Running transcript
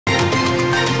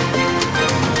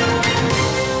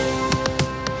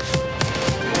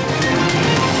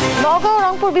নওগাঁ ও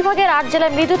রংপুর বিভাগের ৮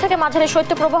 জেলায় মৃদু থেকে মাঝারি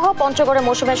শৈত্যপ্রবাহ, পঞ্চগড়ে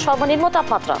মৌসুমের সর্বনিম্ন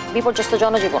তাপমাত্রা, বিপর্যস্ত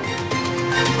জনজীবন।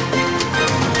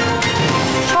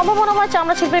 সম্ভাবনাময়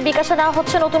চামড়া শিল্পের বিকাশে নেওয়া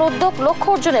হচ্ছে নতুন উদ্যোগ, লক্ষ্য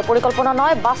অর্জনে পরিকল্পনা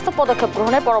নয় বাস্তব পদক্ষেপ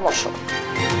গ্রহণের পরামর্শ।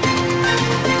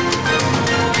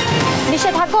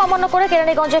 নিষেধাজ্ঞা অমান্য করে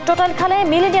কেরানীগঞ্জের টোটাল খালে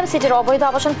মিলেনিয়াম সিটির অবৈধ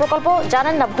আবাসন প্রকল্প,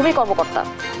 জানেন না ভূমি কর্মকর্তা।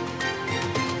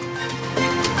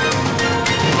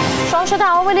 সংসদে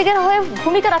আওয়ামী লীগের হয়ে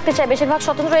ভূমিকা রাখতে চায় বেশিরভাগ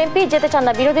স্বতন্ত্র এমপি, যেতে চান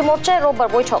না বিরোধী মোর্চায়, রোববার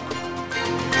বৈঠক।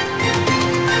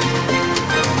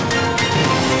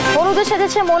 হলুদে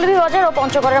সেজেছে মৌলভীবাজার ও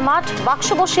পঞ্চগড়ের মাঠ, বাক্স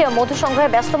বসিয়ে মধু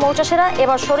সংগ্রহে ব্যস্ত মৌচাষীরা,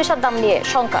 এবার সরিষার দাম নিয়ে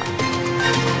শঙ্কা।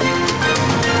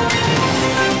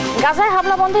 গাজায়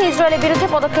হামলা বন্ধে ইসরায়েলের বিরুদ্ধে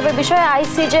পদক্ষেপের বিষয়ে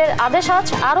আইসিজের আদেশ, আজ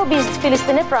আরও 20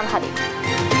 ফিলিস্তিনের প্রাণহানি।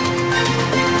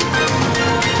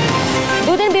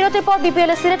 দুদিন বিরতির পর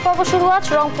বিপিএল এর সিলেট পর্ব শুরু, আজ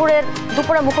রংপুরের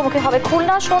দুপুরে মুখোমুখি হবে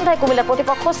খুলনা, সন্ধ্যায় কুমিল্লার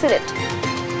প্রতিপক্ষ সিলেট।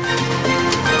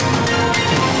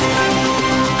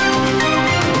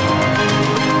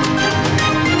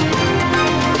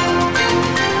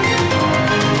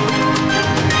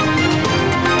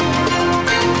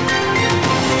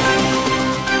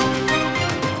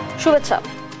 শুভেচ্ছা,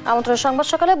 আমন্ত্রণ সংবাদ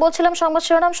সকালে। বলছিলাম সংবাদ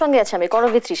শিরোনাম, সঙ্গে আছে আমি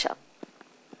করবি তৃষা।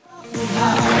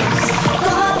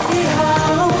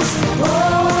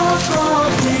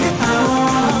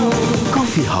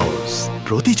 কফি হাউস,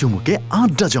 প্রতি চুমুকে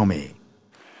আড্ডা জমে।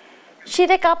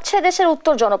 শীতে কাঁপছে দেশের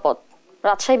উত্তর জনপদ।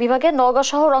 রাজশাহী বিভাগের নওগাঁ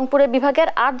সহ রংপুরের বিভাগের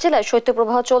 ৮ জেলায়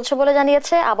শৈত্যপ্রবাহ চলছে বলে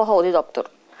জানিয়েছে আবহাওয়া অধিদপ্তর,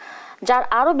 যার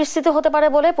আরও বিস্তৃত হতে পারে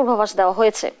বলে পূর্বাভাস দেওয়া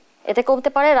হয়েছে। এতে কমতে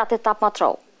পারে রাতের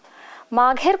তাপমাত্রাও।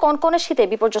 মাঘের কনকনে শীতে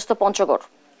বিপর্যস্ত পঞ্চগড়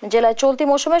জেলায় চলতি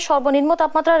মৌসুমে সর্বনিম্ন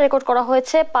তাপমাত্রা রেকর্ড করা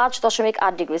হয়েছে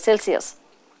 5.8 ডিগ্রি সেলসিয়াস।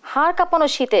 হাড় কাঁপানো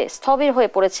শীতে স্থবির হয়ে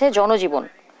পড়েছে জনজীবন।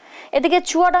 এদিকে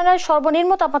চুয়াডাঙ্গায়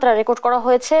সর্বনিম্ন তাপমাত্রা রেকর্ড করা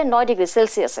হয়েছে 9 ডিগ্রি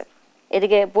সেলসিয়াসে।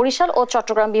 এদিকে বরিশাল ও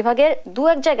চট্টগ্রাম বিভাগের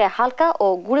 2-1 জায়গায় হালকা ও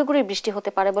গুঁড়ি গুঁড়ি বৃষ্টি হতে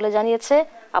পারে বলে জানিয়েছে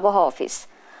আবহাওয়া অফিস।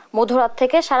 মধ্যরাত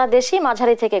থেকে সারা দেশই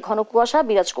মাঝারি থেকে ঘন কুয়াশা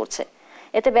বিরাজ করছে।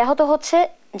 এতে ব্যাহত হচ্ছে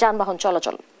যানবাহন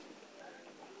চলাচল।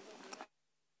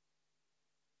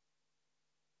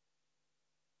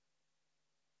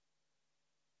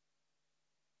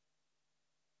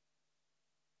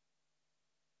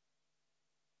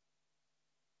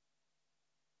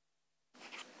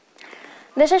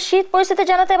 দেশের শীত পরিস্থিতি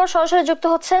জানাতে এবার সরাসরি যুক্ত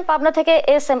হচ্ছেন পাবনা থেকে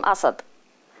এস এম আসাদ।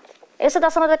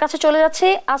 আমাদের কাছে চলে যাচ্ছি।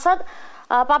 আসাদ,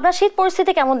 পাবনার শীত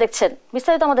পরিস্থিতি কেমন দেখছেন,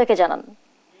 বিস্তারিত আমাদেরকে জানান।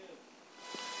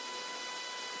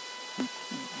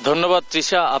 ধন্যবাদ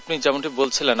তৃষা। আপনি যেমনটি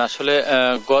বলছিলেন, আসলে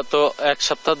গত এক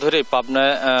সপ্তাহ ধরে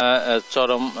পাবনায়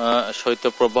চরম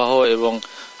শৈত্যপ্রবাহ এবং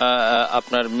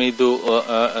আপনার মৃদু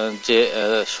যে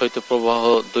শৈত্যপ্রবাহ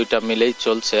দুইটা মিলেই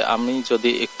চলছে। আমি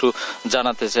যদি একটু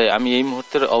জানাতে চাই, আমি এই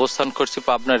মুহূর্তে অবস্থান করছি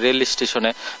পাবনা রেল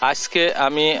স্টেশনে। আজকে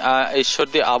আমি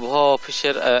ঈশ্বরদী আবহাওয়া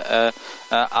অফিসের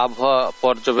আবহাওয়া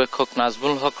পর্যবেক্ষক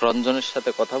নাজমুল হক রঞ্জনের সাথে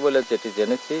কথা বলে যেটি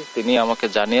জেনেছি, তিনি আমাকে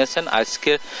জানিয়েছেন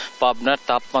আজকে পাবনার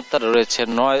তাপমাত্রা রয়েছে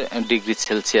 9 ডিগ্রি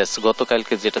সেলসিয়াস।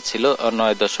 গতকালকে যেটা ছিল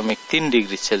 9.3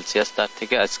 ডিগ্রি সেলসিয়াস, তার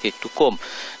থেকে আজকে একটু কম।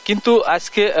 কিন্তু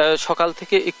আজকে সকাল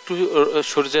থেকে একটু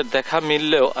সূর্যের দেখা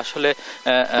মিললেও আসলে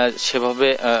সেভাবে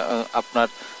আপনার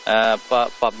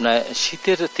পাবনায়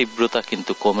শীতের তীব্রতা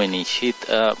কিন্তু কমেনি। শীত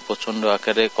প্রচন্ড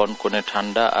আকারে কনকনে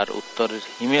ঠান্ডা আর উত্তরের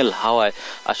হিমেল হাওয়ায়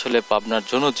আসলে পাবনার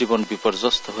জনজীবন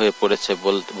বিপর্যস্ত হয়ে পড়েছে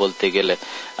বলতে গেলে।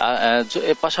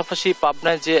 পাশাপাশি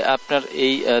পাবনায় যে আপনার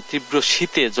এই তীব্র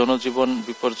শীতে জনজীবন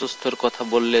বিপর্যস্তর কথা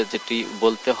বললে যেটি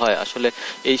বলতে হয়, আসলে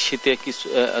এই শীতে কিছু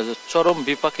চরম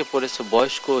বিপাকে পড়েছে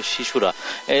বয়স্ক ও শিশুরা।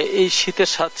 এই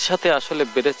শীতের সাথে সাথে আসলে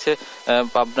বেড়েছে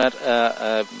পাবনার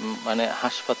মানে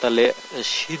হাসপাতালে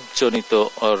শীতজনিত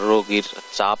রোগীর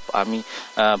চাপ। আমি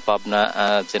পাবনা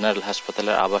জেনারেল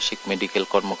হাসপাতালের আবাসিক মেডিকেল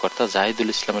কর্মকর্তা জাহিদুল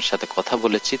ইসলামের সাথে কথা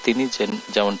বলেছি। তিনি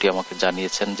যেমনটি আমাকে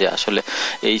জানিয়েছেন যে আসলে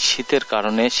এই শীতের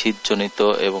কারণে শীতজনিত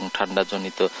এবং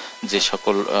ঠান্ডাজনিত যে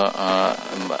সকল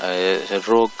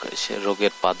রোগ, সে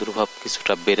রোগের প্রাদুর্ভাব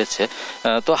কিছুটা বেড়েছে।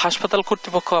 তো হাসপাতাল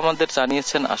কর্তৃপক্ষ আমাদের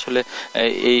জানিয়েছেন আসলে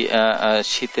এই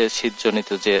শীতজনিত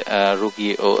যে রোগী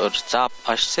ও চাপ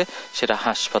আসছে, সেটা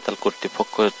হাসপাতাল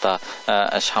কর্তৃপক্ষ তা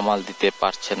সামাল দিতে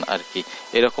পারছেন আর কি,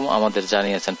 এরকম আমাদের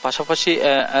জানিয়েছেন। পাশাপাশি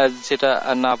যেটা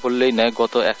না বললেই নয়,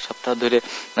 গত এক সপ্তাহ ধরে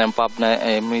পাবনায়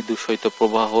মৃদু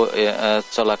শৈত্যপ্রবাহ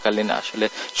চলাকালীন আসলে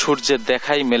সূর্যের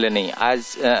দেখাই মেলেনি। আজ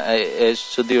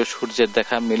যদিও সূর্যের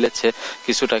দেখা মিলেছে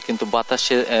কিছুটা, কিন্তু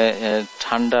বাতাসে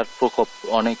ঠান্ডার প্রকোপ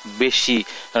অনেক বেশি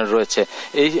রয়েছে।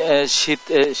 এই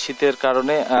শীতের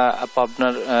কারণে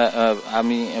পাবনার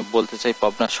আমি বলতে চাই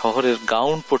পাবনা শহরের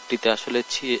গাউন পট্টিতে আসলে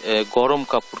গরম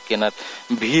কাপড় কেনার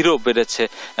ভিড়ও বেড়েছে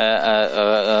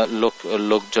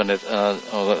লোকজনের,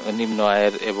 নিম্ন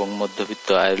আয়ের এবং মধ্যবিত্ত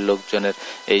আয়ের লোকজনের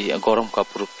এই গরম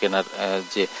কাপড় কেনার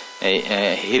যে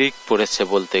হিড়িক পড়েছে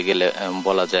বলতে গেলে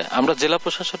বলা যায়। আমরা জেলা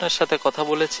প্রশাসনের সাথে কথা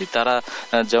বলেছি, তারা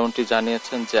যেমনটি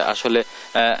জানিয়েছেন যে আসলে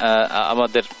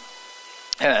আমাদের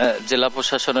জেলা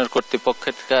প্রশাসনের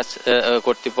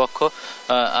কর্তৃপক্ষ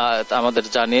আমাদের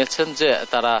জানিয়েছেন যে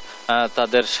তারা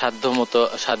তাদের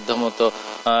সাধ্যমতো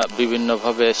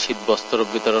বিভিন্নভাবে শীত বস্ত্র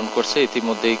বিতরণ করছে,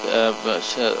 ইতিমধ্যেই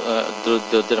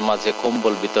দরিদ্রদের মাঝে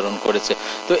কম্বল বিতরণ করেছে।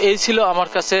 তো এই ছিল আমার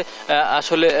কাছে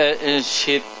আসলে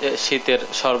শীতের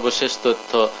সর্বশেষ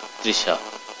তথ্য। তৃষা,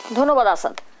 ধন্যবাদ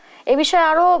আসাদ। এই বিষয়ে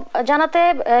আরো জানাতে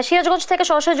সিরাজগঞ্জ থেকে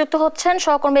সরাসরি যুক্ত হচ্ছেন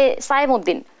সহকর্মী সাইম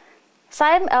উদ্দিন।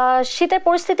 সাইম, শীতের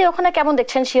পরিস্থিতি ওখানে কেমন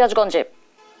দেখছেন সিরাজগঞ্জে?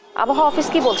 আবহাওয়া অফিস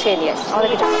কি বলছে এ নিয়ে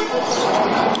আমাদেরকে জানান।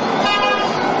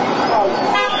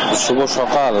 শুভ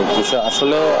সকাল।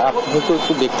 আসলে আপনি কিন্তু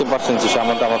একটু দেখতে পাচ্ছেন যে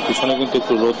আমার পিছনে কিন্তু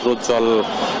একটু রৌদ্রোজ্জ্বল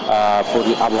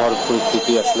আবহাওয়ার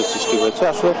পরিস্থিতি আসলে সৃষ্টি হয়েছে।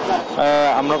 আসলে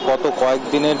আমরা গত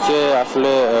কয়েকদিনের যে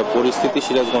আসলে পরিস্থিতি,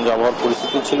 সিরাজগঞ্জ আবহাওয়ার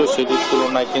পরিস্থিতি ছিল সেটির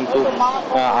তুলনায় কিন্তু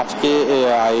আজকে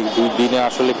এই 2 দিনে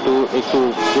আসলে একটু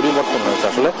পরিবর্তন হয়েছে।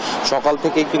 আসলে সকাল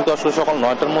থেকেই কিন্তু আসলে সকাল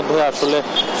 9টার মধ্যে আসলে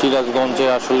সিরাজগঞ্জে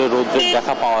আসলে রৌদ্রের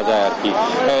দেখা পাওয়া যায় আর কি।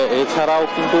 এছাড়াও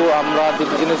কিন্তু আমরা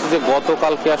যেটি জেনেছি যে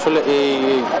গতকালকে আসলে এই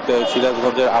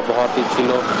সিরাজগঞ্জের আবহাওয়াটি ছিল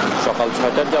সকাল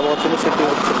 6টার যে আবহাওয়া ছিল সেটি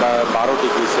হচ্ছে 12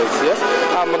 ডিগ্রি সেলসিয়াস।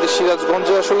 আমাদের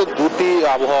সিরাজগঞ্জে আসলে 2টি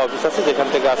আবহাওয়া অফিস আছে যেখান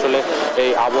থেকে আসলে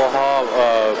এই আবহাওয়ার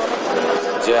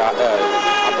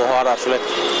আসলে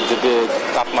যে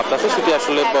তাপমাত্রা আছে সেটি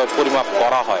আসলে পরিমাপ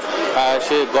করা হয়।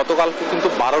 সে গতকালকে কিন্তু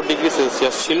 12 ডিগ্রি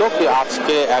সেলসিয়াস ছিল, কি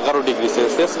আজকে 11 ডিগ্রি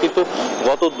সেলসিয়াস। কিন্তু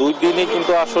গত 2 দিনে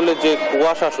কিন্তু আসলে যে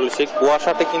কুয়াশা, আসলে সেই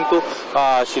কুয়াশাতে কিন্তু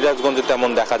সিরাজগঞ্জে তেমন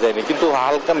দেখা যায়নি, কিন্তু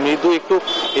হালকা মৃদু একটু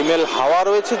হিমেল হাওয়া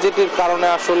রয়েছে যেটির কারণে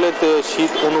আসলে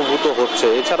শীত অনুভূত হচ্ছে।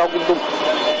 এছাড়াও কিন্তু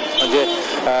যে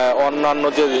অন্যান্য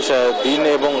যে দিন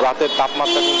এবং রাতের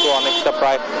তাপমাত্রা কিন্তু অনেকটা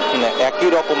প্রায় একই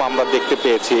রকম আমরা দেখতে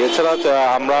পেয়েছি। এছাড়া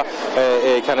আমরা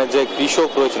এখানে যে কৃষক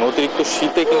রয়েছেন, অতিরিক্ত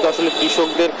শীতে কিন্তু আসলে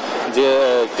কৃষকদের যে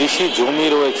কৃষি জমি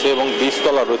রয়েছে এবং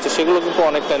বীজতলা রয়েছে সেগুলো কিন্তু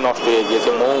অনেকটাই নষ্ট হয়ে গিয়েছে।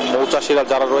 মৌচাষিরা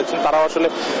যারা রয়েছেন তারা আসলে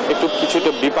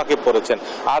কিছুটা বিপাকে পড়েছেন।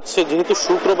 আজ যেহেতু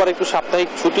শুক্রবার একটু সাপ্তাহিক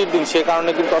ছুটির দিন, সে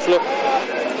কারণে কিন্তু আসলে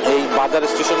এই বাজার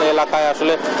স্টেশন এলাকায়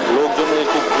আসলে লোকজনের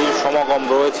একটু ভিড় সমাগম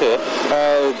রয়েছে,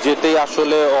 যেটাই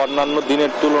আসলে অন্যান্য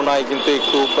দিনের তুলনায় কিন্তু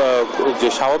একটু যে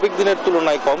স্বাভাবিক দিনের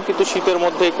তুলনায় কম, কিন্তু শীতের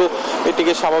মধ্যে একটু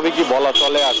এটিকে স্বাভাবিকই বলা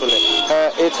চলে আসলে।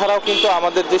 এছাড়াও কিন্তু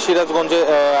আমাদের যে সিরাজগঞ্জে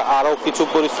আরও কিছু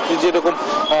পরিস্থিতি, যেরকম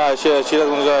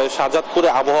সিরাজগঞ্জ শাহজাদপুরে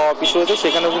আবহাওয়া অফিস রয়েছে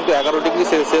সেখানেও কিন্তু 11 ডিগ্রি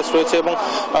সেলসিয়াস রয়েছে, এবং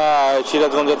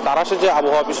সিরাজগঞ্জের তারাশে যে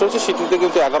আবহাওয়া অফিস রয়েছে সেটিতে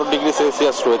কিন্তু 11 ডিগ্রি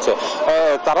সেলসিয়াস রয়েছে।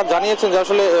 তারা জানিয়েছেন যে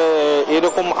আসলে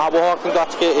এরকম আবহাওয়া কিন্তু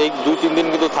আজকে এই 2-3 দিন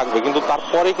কিন্তু থাকবে, কিন্তু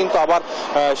তারপরে কিন্তু আবার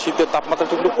শীতের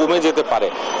তাপমাত্রাটা একটু কমে যেতে পারে।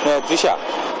 তৃষা,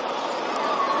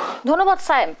 ধন্যবাদ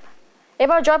সাইম।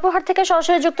 এবার জয়পুরহাট থেকে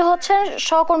সরাসরি যুক্ত হচ্ছেন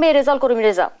সহকর্মী রেজাল করিম।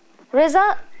 রেজা,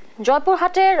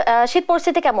 জয়পুরহাটের শীত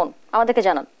পরিস্থিতি কেমন আমাদেরকে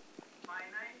জানান।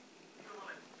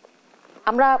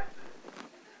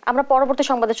 আমরা পরবর্তী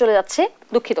সংবাদে চলে যাচ্ছি,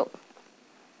 দুঃখিত।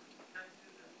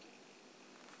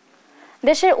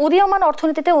 দেশের উদীয়মান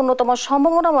অর্থনীতিতে অন্যতম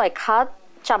সম্ভাবনাময় খাত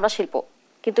চামড়া শিল্প,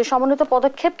 কিন্তু সমন্বিত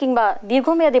পদক্ষেপ কিংবা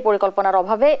দীর্ঘমেয়াদী পরিকল্পনার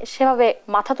অভাবে সেভাবে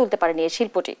মাথা তুলতে পারেনি এই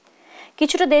শিল্পটি।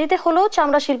 কিছুটা দেরিতে হলেও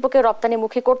চামড়া শিল্পকে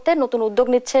রপ্তানিমুখী করতে নতুন উদ্যোগ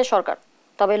নিচ্ছে সরকার।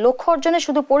 তবে লক্ষ্য অর্জনে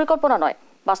শুধু পরিকল্পনা নয়,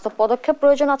 বাস্তব পদক্ষেপ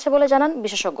প্রয়োজন আছে বলে জানান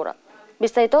বিশেষজ্ঞরা।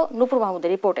 বিস্তারিত নূপুর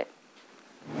মাহমুদের রিপোর্টে।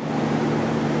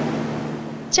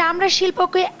 চামড়া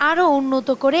শিল্পকে আরো উন্নত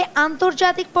করে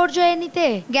আন্তর্জাতিক পর্যায়ে নিতে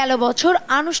গেল বছর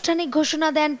আনুষ্ঠানিক ঘোষণা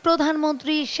দেন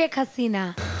প্রধানমন্ত্রী শেখ হাসিনা।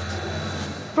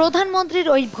 প্রধানমন্ত্রীর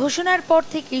ওই ঘোষণার পর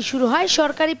থেকেই শুরু হয়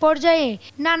সরকারি পর্যায়ে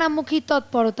নানামুখী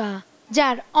তৎপরতা,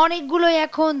 যার অনেকগুলোই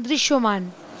এখন দৃশ্যমান।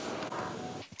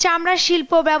 চামড়া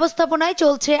শিল্প ব্যবস্থাপনায়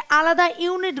চলছে আলাদা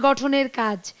ইউনিট গঠনের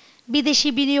কাজ। বিদেশি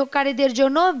বিনিয়োগকারীদের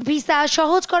জন্য ভিসা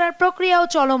সহজ করার প্রক্রিয়াও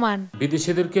চলমান।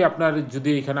 বিদেশিদেরকে আপনার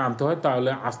যদি এখানে আনতে হয় তাহলে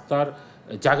আস্থার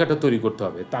জায়গাটা তৈরি করতে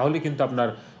হবে, তাহলে কিন্তু আপনার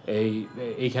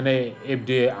এইখানে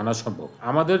এফডিএ আনা সম্ভব।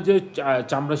 আমাদের যে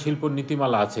চামড়া শিল্প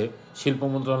নীতিমালা আছে শিল্প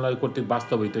মন্ত্রণালয় কর্তৃক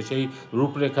বাস্তবায়িত, সেই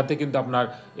রূপরেখাতে কিন্তু আপনার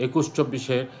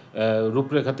 21-24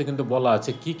 রূপরেখাতে কিন্তু বলা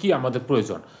আছে কি কি আমাদের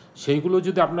প্রয়োজন। সেইগুলো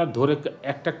যদি আপনার ধরে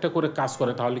একটা একটা করে কাজ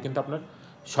করে তাহলে কিন্তু আপনার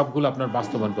সবগুলো আপনার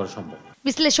বাস্তবায়ন করা সম্ভব।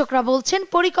 বিশ্লেষকরা বলছেন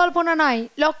পরিকল্পনা নয়,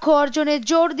 লক্ষ্য অর্জনে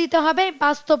জোর দিতে হবে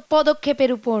বাস্তব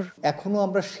পদক্ষেপের উপর। এখনো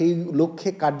আমরা সেই লক্ষ্যে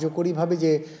কার্যকরীভাবে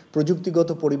যে প্রযুক্তিগত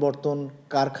পরিবর্তন,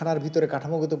 কারখানার ভিতরে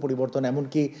কাঠামোগত পরিবর্তন,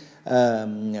 এমনকি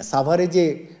সাভারে যে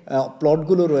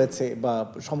প্লটগুলো রয়েছে বা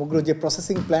সমগ্র যে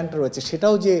প্রসেসিং প্ল্যান্ট রয়েছে,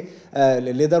 সেটাও যে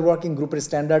লেদার ওয়ার্কিং গ্রুপের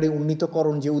স্ট্যান্ডার্ডে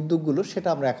উন্নীতকরণ যে উদ্যোগগুলো, সেটা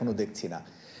আমরা এখনো দেখছি না।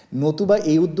 নতুবা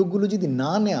এই উদ্যোগগুলো যদি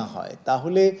না নেওয়া হয়,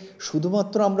 তাহলে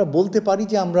শুধুমাত্র আমরা বলতে পারি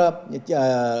যে আমরা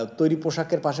তৈরি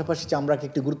পোশাকের পাশাপাশি চামড়াকে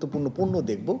একটি গুরুত্বপূর্ণ পণ্য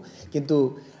দেখব, কিন্তু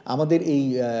আমাদের এই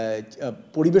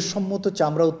পরিবেশসম্মত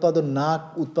চামড়া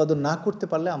উৎপাদন না করতে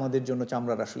পারলে আমাদের জন্য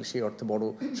চামড়ার আসলে সেই অর্থে বড়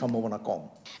সম্ভাবনা কম।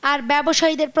 আর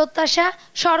ব্যবসায়ীদের প্রত্যাশা,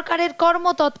 সরকারের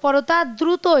কর্মতৎপরতা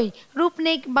দ্রুতই রূপ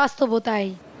নেক বাস্তবতায়।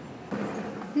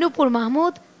 নূপুর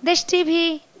মাহমুদ, দেশ টিভি,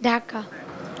 ঢাকা।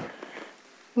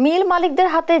 মিল মালিকদের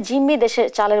হাতে জিম্মি দেশের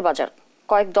চালের বাজার।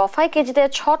 কয়েক দফায় কেজিতে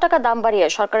 6 টাকা দাম বাড়িয়ে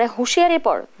সরকারের হুঁশিয়ারির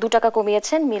পর 2 টাকা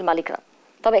কমিয়েছেন মিল মালিকরা।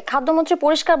 তবে খাদ্যমন্ত্রী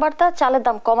পরিষ্কার বার্তা, চালের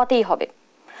দাম কমাতেই হবে।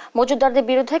 মজুতদারদের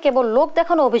বিরুদ্ধে কেবল লোক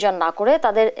দেখানো অভিযান না করে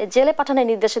তাদের জেলে পাঠানোর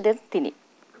নির্দেশ দেন তিনি।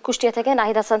 কুষ্টিয়া থেকে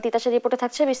নাহিদ হাসান তিতাসের রিপোর্টে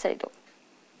থাকছে বিস্তারিত।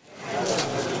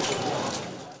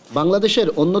 বাংলাদেশের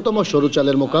অন্যতম সরু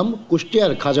চালের মোকাম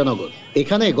কুষ্টিয়ার খাজানগর।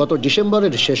 এখানে গত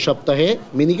ডিসেম্বরের শেষ সপ্তাহে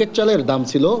মিনিকেট চালের দাম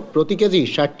ছিল প্রতি কেজি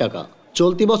 60 টাকা।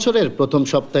 চলতি বছরের প্রথম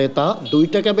সপ্তাহে তা 2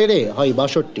 টাকা বেড়ে হয়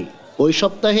 62। ওই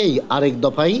সপ্তাহেই আরেক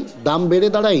দফায় দাম বেড়ে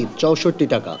দাঁড়ায় 64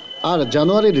 টাকা। আর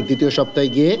জানুয়ারির দ্বিতীয় সপ্তাহে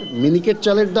গিয়ে মিনিকেট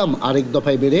চালের দাম আরেক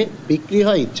দফায় বেড়ে বিক্রি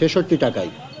হয় 66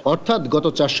 টাকায়। অর্থাৎ গত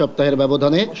 4 সপ্তাহের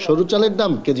ব্যবধানে সরু চালের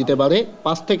দাম কেজিতে বাড়ে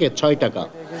 5 থেকে 6 টাকা।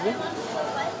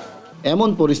 এমন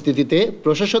পরিস্থিতিতে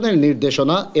প্রশাসনের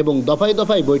নির্দেশনা এবং দফায়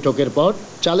দফায় বৈঠকের পর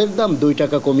চালের দাম 2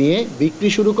 টাকা কমিয়ে বিক্রি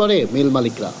শুরু করে মিল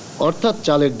মালিকরা। অর্থাৎ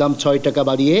চালের দাম 6 টাকা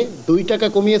বাড়িয়ে 2 টাকা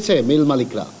কমিয়েছে মিল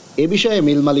মালিকরা। এ বিষয়ে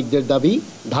মিল মালিকদের দাবি,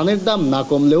 ধানের দাম না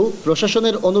কমলেও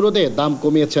প্রশাসনের অনুরোধে দাম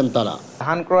কমিয়েছেন তারা।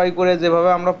 ধান ক্রয় করে যেভাবে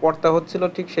আমরা পড়তে হচ্ছিল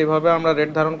ঠিক সেইভাবে আমরা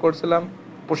রেট ধারণ করছিলাম।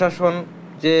 প্রশাসন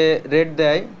যে রেট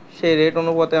দেয় সেই রেট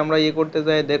অনুপাতে আমরা করতে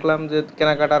যাই, দেখলাম যে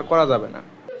কেনাকাটা আর করা যাবে না।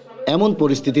 এমন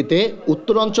পরিস্থিতিতে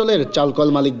উত্তরাঞ্চলের চালকল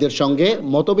মালিকদের সঙ্গে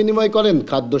মতবিনিময় করেন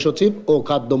খাদ্য সচিব ও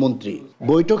খাদ্যমন্ত্রী।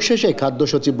 বৈঠক শেষে খাদ্য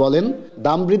সচিব বলেন,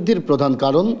 দাম বৃদ্ধির প্রধান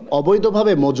কারণ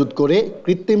অবৈধভাবে মজুত করে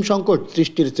কৃত্রিম সংকট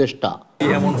সৃষ্টির চেষ্টা।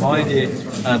 এমন হয় যে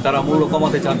তারা মূল্য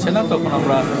কমাতে চাচ্ছে না, তখন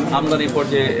আমরা আমদানির পর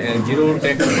যে জিরো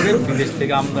ট্যাক্স করে বিদেশ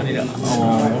থেকে আমদানির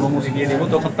অনুমতি দিয়ে দেব,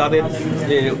 তখন তাদের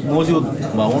যে মজুদ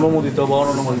বা অনুমোদিত বা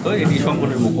অননুমোদিত এটি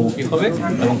সংকটের মুখোমুখি হবে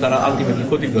এবং তারা আলটিমেটলি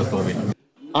ক্ষতিগ্রস্ত হবে।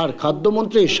 আর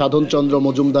খাদ্যমন্ত্রী সাধন চন্দ্র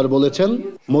মজুমদার বলেছেন,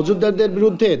 মজুতদারদের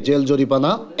বিরুদ্ধে জেল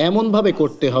জরিমানা এমনভাবে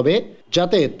করতে হবে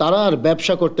যাতে তারা আর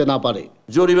ব্যবসা করতে না পারে।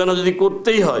 জরিমানা যদি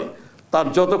করতেই হয়, তার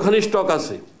যতখানি স্টক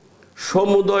আছে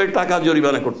সমুদয় টাকা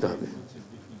জরিমানা করতে হবে,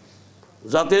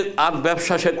 যাতে আর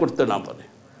ব্যবসা সে করতে না পারে।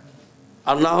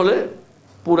 আর না হলে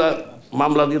পুরা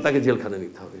মামলা দিয়ে তাকে জেলখানে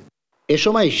নিতে হবে। এ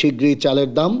সময় শীঘ্রই চালের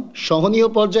দাম সহনীয়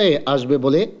পর্যায়ে আসবে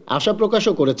বলে আশা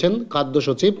প্রকাশও করেছেন খাদ্য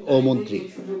সচিব ও মন্ত্রী।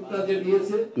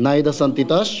 নাহিদ হাসান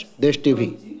তিতাস, দেশ টিভি।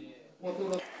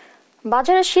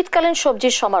 বাজারে শীতকালীন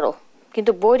সবজির সমারোহ,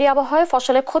 কিন্তু বৈরী আবহাওয়ায়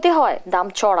ফসলের ক্ষতি হওয়ায় দাম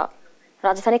চড়া।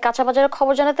 রাজধানী কাঁচা বাজারের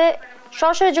খবর জানাতে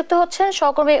সরাসরি যুক্ত হচ্ছেন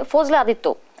সহকর্মী ফজলে আদিত্য।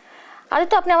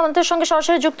 আপনি আমাদের সঙ্গে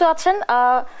সরাসরি যুক্ত আছেন।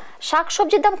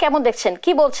 শাকসবজির দাম কেমন দেখছেন,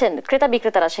 কি বলছেন ক্রেতা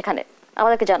বিক্রেতারা সেখানে,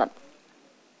 আমাদেরকে জানান।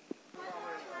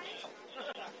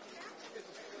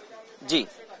 জি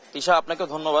তিশা, আপনাকে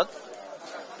ধন্যবাদ।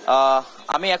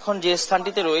 আমি এখন যে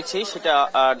স্থানটিতে রয়েছি সেটা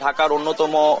ঢাকার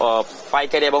অন্যতম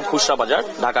পাইকারি এবং খুচরা বাজার,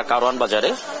 ঢাকার কারওয়ান বাজারে।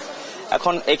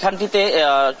 এখন এখানটিতে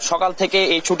সকাল থেকে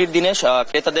এই ছুটির দিনে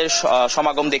ক্রেতাদের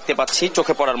সমাগম দেখতে পাচ্ছি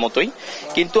চোখে পড়ার মতোই।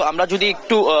 কিন্তু আমরা যদি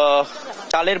একটু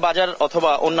চালের বাজার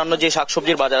অথবা অন্যান্য যে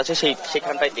শাকসবজির বাজার আছে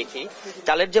সেখানটায় দেখি,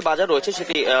 চালের যে বাজার রয়েছে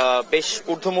সেটি বেশ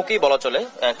ঊর্ধ্বমুখী বলা চলে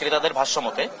ক্রেতাদের ভাষ্য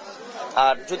মতে।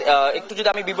 আর যদি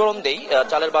আমি বিবরণ দেই,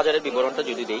 চালের বাজারের বিবরণটা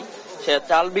যদি দেই, সে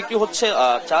চাল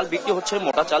বিক্রি হচ্ছে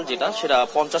মোটা চাল যেটা, সেটা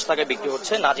 50 টাকায় বিক্রি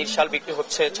হচ্ছে। নাজির চাল বিক্রি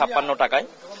হচ্ছে 56 টাকায়।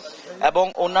 এবং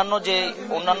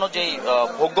অন্যান্য যে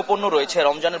ভোগ্যপণ্য রয়েছে,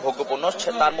 রমজানের ভোগ্যপণ্য,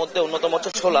 তার মধ্যে অন্যতম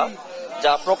হচ্ছে ছোলা,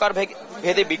 যা প্রকার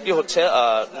ভেদে বিক্রি হচ্ছে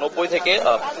 90 থেকে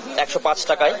 105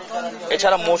 টাকায়।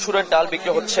 এছাড়া মসুরের ডাল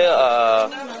বিক্রি হচ্ছে,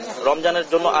 রমজানের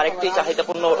জন্য আরেকটি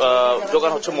চাহিদাপূর্ণ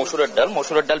যোগান হচ্ছে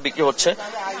মসুরের ডাল বিক্রি হচ্ছে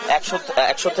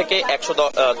 100 থেকে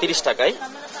 130 টাকায়।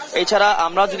 এছাড়া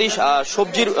আমরা যদি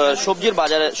সবজির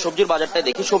বাজারটা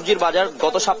দেখি, সবজির বাজার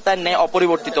গত সপ্তাহের ন্যায়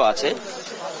অপরিবর্তিত আছে।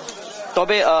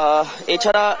 তবে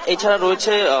এছাড়া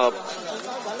রয়েছে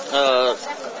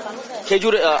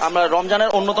খেজুর আমরা রমজানের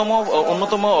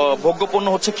অন্যতম ভোগ্যপণ্য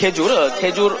হচ্ছে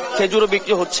খেজুরও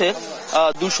বিক্রি হচ্ছে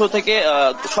 200 থেকে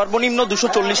সর্বনিম্ন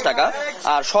 240 টাকা,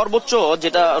 আর সর্বোচ্চ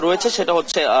যেটা রয়েছে সেটা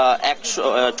হচ্ছে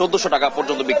 1400 টাকা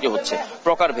পর্যন্ত বিক্রি হচ্ছে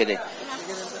প্রকারভেদে।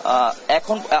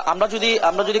 এখন আমরা যদি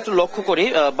একটু লক্ষ্য করি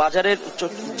বাজারের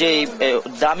যে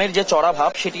দামের যে চড়া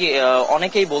ভাব সেটি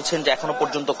অনেকেই বলছেন যে এখনো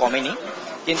পর্যন্ত কমেনি,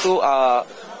 কিন্তু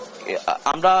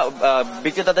আমরা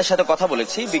বিক্রেতাদের সাথে কথা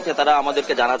বলেছি, বিক্রেতারা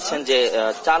আমাদেরকে জানাচ্ছেন যে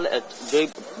চাল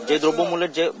যে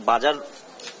দ্রব্যমূল্যের যে বাজার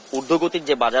ঊর্ধ্বগতির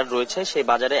যে বাজার রয়েছে সেই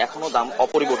বাজারে এখনো দাম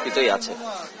অপরিবর্তিতই আছে।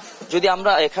 যদি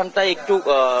আমরা এখানটায় একটু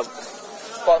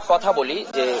কথা বলি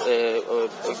যে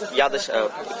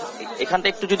এখানটা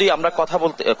একটু যদি আমরা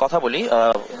কথা বলি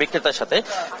বিক্রেতার সাথে,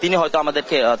 তিনি হয়তো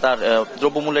আমাদেরকে তার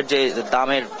দ্রব্যমূল্যের যে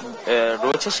দামের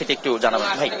রয়েছে সেটি একটু জানাবেন।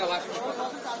 ভাই,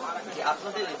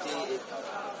 আপনাদের যে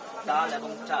ডাল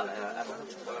এবং চাল এবং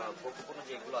ভোগ্যপণ্য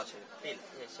যেগুলো আছে তেল,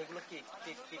 সেগুলো কি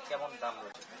কেমন দাম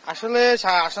রয়েছে? আসলে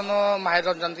আসন্ন মাহের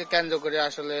রমজানকে কেন্দ্র করে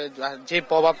আসলে যে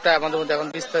প্রভাবটা আমাদের মধ্যে এখন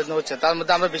বিস্তারিত হচ্ছে, তার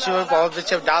মধ্যে আমরা বেশিরভাগ প্রভাব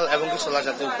দিচ্ছি ডাল এবং ছোলা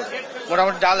জাতের উপরে।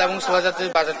 মোটামুটি ডাল এবং ছোলা জাতের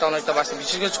বাজারটা অনেকটা বাড়ছে,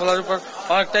 বিশেষ করে ছোলার উপর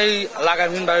অনেকটাই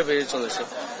লাগামহীন ভাবে বেড়ে চলেছে।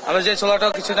 আমরা যে ছোলাটা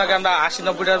কিছুদিন আগে আমরা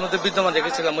 80-90 টাকার মধ্যে বিদ্যমান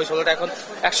দেখেছিলাম, ওই ছোলাটা এখন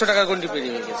 100 টাকার গন্ডি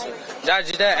পেরিয়ে গেছে,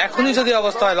 যেটা এখনই যদি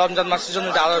অবস্থা হয় রমজান মাসের জন্য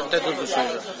আরো একটা দুর্বিষ হয়ে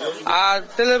যাবে। আর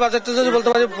তেলের বাজারটা যদি বলতে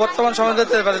পারি, বর্তমান সময়ে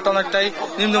তেলের বাজারটা অনেকটাই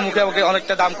নিম্নমুখে,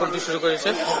 অনেকটা দাম কমতে শুরু করেছে,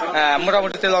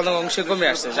 মোটামুটি তেল অনেক অংশে কমে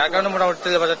আসছে, যার কারণে মোটামুটি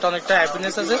তেলের বাজারটা অনেকটা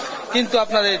হ্যাপিনেস আছে, কিন্তু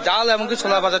আপনার এই ডাল এমনকি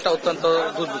ছোলার বাজারটা অত্যন্ত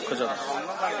দুর্ভিক্ষজনক।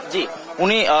 জি,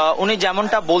 উনি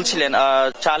যেমনটা বলছিলেন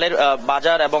চালের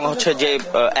বাজার এবং হচ্ছে যে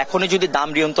এখনই যদি দাম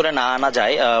নিয়ন্ত্রণে না আনা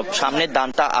যায়,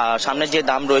 সামনের যে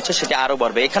দাম রয়েছে সেটা আরো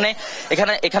বাড়বে। এখানে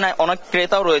অনেক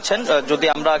ক্রেতাও রয়েছেন, যদি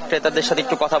আমরা ক্রেতাদের সাথে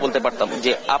একটু কথা বলতে পারতাম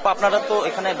যে আপনারা তো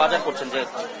এখানে বাজার করছেন, যে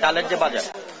চালের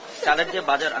যে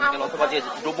বাজার অথবা যে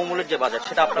দ্রব্যমূল্যের যে বাজার,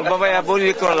 সেটা আপনার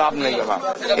বললে কোনো লাভ নেই,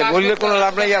 বললে কোনো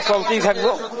লাভ নেই, চলতেই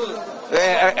থাকবো,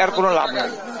 এর কোনো লাভ নেই,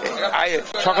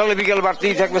 সকালে বিকেল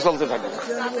বাড়তেই থাকবে, চলতে থাকবে,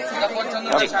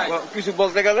 কিছু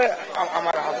বলতে গেলে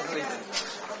আমার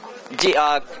জি।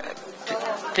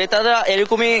 ক্রেতারা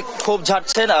এরকমই ক্ষোভ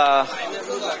ঝাড়ছেন,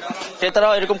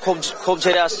 ক্রেতারাও এরকম ক্ষোভ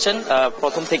ঝেড়ে আসছেন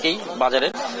প্রথম থেকেই বাজারে।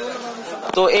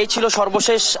 তো এই ছিল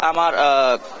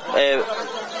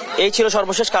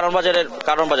সর্বশেষ কারণ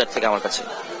বাজার থেকে আমার কাছে।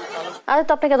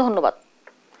 আপনাকে ধন্যবাদ।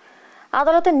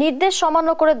 আদালতের নির্দেশ অমান্য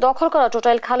করে দখল করা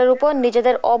টোটাইল খালের উপর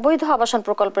নিজেদের অবৈধ আবাসন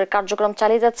প্রকল্পের কার্যক্রম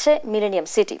চালিয়ে যাচ্ছে মিলেনিয়াম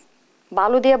সিটি।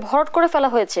 বালু দিয়ে ভরাট করে ফেলা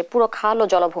হয়েছে পুরো খাল ও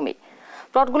জলাভূমি।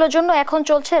 প্লটগুলোর জন্য এখন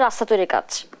চলছে রাস্তা তৈরির কাজ,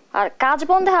 আর কাজ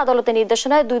বন্ধে আদালতের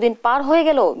নির্দেশনায় 2 দিন পার হয়ে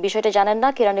গেলেও বিষয়টি জানেন না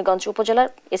কেরানীগঞ্জ উপজেলার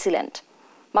এসিল্যান্ড।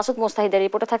 মাসুদ মোস্তাহিদের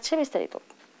রিপোর্টে থাকছে বিস্তারিত।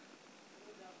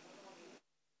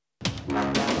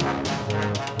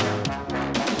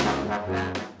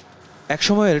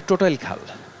 একসময়ের টোটাইল খাল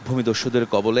ভূমিদস্যুদের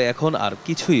কবলে এখন আর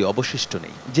কিছুই অবশিষ্ট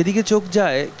নেই, যেদিকে চোখ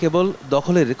যায় কেবল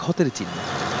দখলের ক্ষতের চিহ্ন।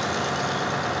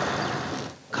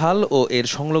 খাল ও এর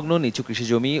সংলগ্ন নিচু কৃষি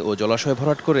জমি ও জলাশয়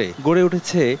ভরাট করে গড়ে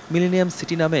উঠেছে মিলেনিয়াম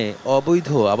সিটি নামে অবৈধ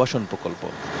আবাসন প্রকল্প।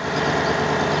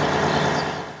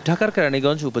 ঢাকার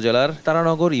কেরানীগঞ্জ উপজেলার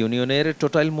তারানগর ইউনিয়নের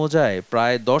টোটাইল মোজায়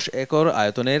প্রায় 10 একর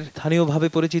আয়তনের স্থানীয়ভাবে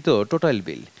পরিচিত টোটাইল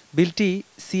বিলটি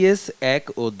CS 1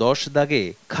 ও 10 দাগে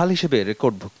খাল হিসেবে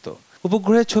রেকর্ডভুক্ত।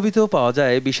 উপগ্রহের ছবিতেও পাওয়া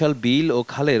যায় বিশাল বিল ও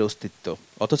খালের অস্তিত্ব,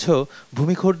 অথচ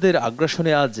ভূমিখোরদের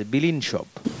আগ্রাসনে আজ বিলীন সব।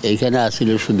 এখানে আসছিল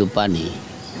শুধু পানি,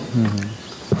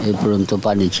 এই পর্যন্ত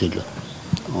পানি ছিল,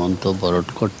 অন্ত বরট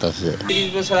করতেছে। 30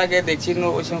 বছর আগে দেখছি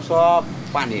ওই সব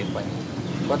পানির পানি,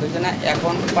 কথা না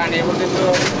এখন পানি বলতে তো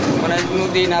মানে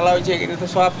নদী নালা হয়েছে, এখানে তো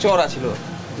সব চড়া ছিল,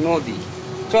 নদী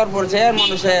চর পড়ছে আর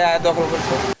মানুষে দখল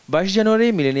করছে। 22 জানুয়ারি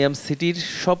মিলেনিয়াম সিটির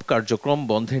সব কার্যক্রম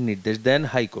বন্ধের নির্দেশ দেন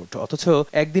হাইকোর্ট, অথচ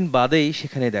একদিন বাদেই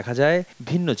সেখানে দেখা যায়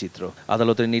ভিন্ন চিত্র।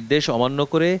 আদালতের নির্দেশ অমান্য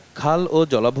করে খাল ও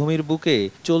জলাভূমির বুকে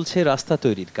চলছে রাস্তা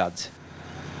তৈরির কাজ।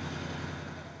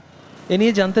 এ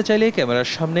নিয়ে জানতে চাইলে ক্যামেরার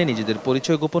সামনে নিজেদের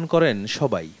পরিচয় গোপন করেন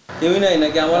সবাই।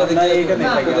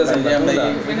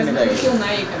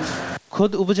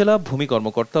 খোদ উপজেলা ভূমি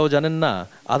কর্মকর্তাও জানেন না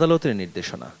আদালতের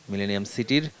নির্দেশনা। মিলেনিয়াম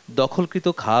সিটির দখলকৃত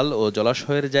খাল ও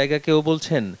জলাশয়ের জায়গাকেও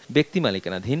বলছেন ব্যক্তি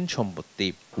মালিকানাধীন সম্পত্তি।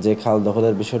 যে খাল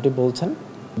দখলের বিষয়টি বলছেন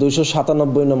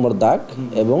 297 নম্বর দাগ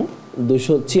এবং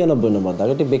 296 নম্বর দাগ,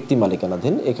 এটি ব্যক্তি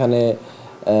মালিকানাধীন। এখানে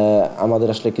আমাদের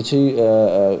আসলে কিছুই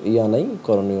নাই,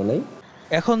 করণীয় নেই।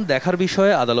 এখন দেখার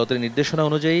বিষয়ে আদালতের নির্দেশনা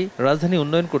অনুযায়ী রাজধানী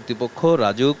উন্নয়ন কর্তৃপক্ষ,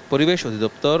 রাজুক, পরিবেশ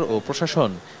অধিদপ্তর ও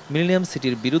প্রশাসন মিলেনিয়াম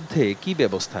সিটির বিরুদ্ধে কি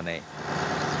ব্যবস্থা নেয়।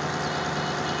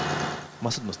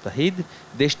 মাসুদ মুস্তাহিদ,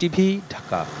 দেশ টিভি,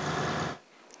 ঢাকা।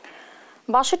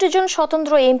 62 জন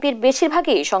স্বতন্ত্র এমপির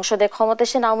বেশিরভাগই সংসদে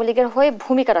ক্ষমতাসীন আওয়ামী লীগের হয়ে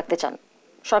ভূমিকা রাখতে চান।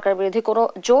 সরকার বিরোধী কোনো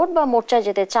জোট বা মোর্চায়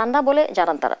যেতে চান না বলে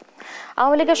জানান তারা।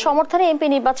 আওয়ামী লীগের সমর্থনে এমপি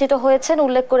নির্বাচিত হয়েছেন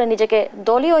উল্লেখ করে নিজেকে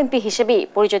দলীয় এমপি হিসেবেই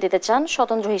পরিচয় দিতে চান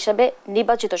স্বতন্ত্র হিসেবে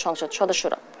নির্বাচিত সংসদ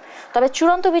সদস্যরা। তবে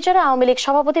চূড়ান্ত বিচারে আওয়ামী লীগ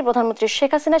সভাপতি প্রধানমন্ত্রী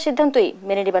শেখ হাসিনার সিদ্ধান্তই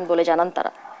মেনে নেবেন বলে জানান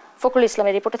তারা। ফখরুল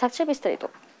ইসলামের রিপোর্টে থাকছে বিস্তারিত।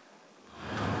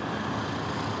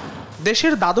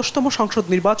 দেশের ১২তম সংসদ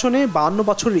নির্বাচনে ৫২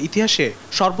 বছরের ইতিহাসে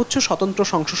সর্বোচ্চ স্বতন্ত্র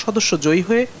সংসদ সদস্য জয়ী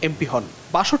হয়ে এমপি হন।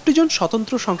 ৬২ জন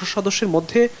স্বতন্ত্র সংসদ সদস্যের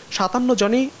মধ্যে ৫৭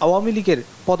 জনই আওয়ামী লীগের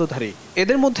পদধারী।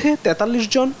 এদের মধ্যে ৪৩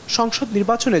 জন সংসদ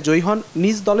নির্বাচনে জয়ী হন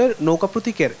নিজ দলের নৌকা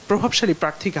প্রতীকের প্রভাবশালী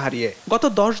প্রার্থীকে হারিয়ে। গত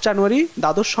 ১০ জানুয়ারি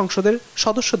দ্বাদশ সংসদের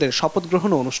সদস্যদের শপথ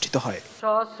গ্রহণ অনুষ্ঠিত হয়।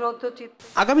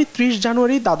 আগামী ৩০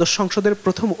 জানুয়ারি দ্বাদশ সংসদের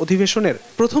প্রথম অধিবেশনের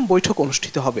প্রথম বৈঠক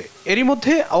অনুষ্ঠিত হবে। এরই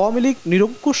মধ্যে আওয়ামী লীগ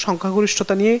নিরঙ্কুশ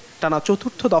সংখ্যাগরিষ্ঠতা নিয়ে টানা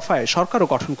চতুর্থ দফায়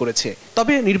সরকারও গঠন করেছে।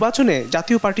 তবে নির্বাচনে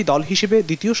জাতীয় পার্টি দল হিসেবে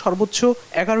দ্বিতীয় সর্বোচ্চ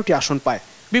 ১১টি আসন পায়।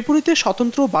 বিপরীতে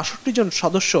স্বতন্ত্র ৬২ জন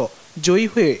সদস্য জয়ী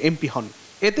হয়ে এমপি হন।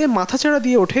 এতে মাথাচাড়া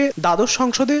দিয়ে ওঠে দ্বাদশ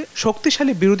সংসদে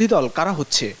শক্তিশালী বিরোধী দল কারা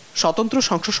হচ্ছে, স্বতন্ত্র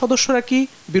সংসদ সদস্যরা কি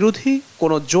বিরোধী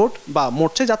কোনো জোট বা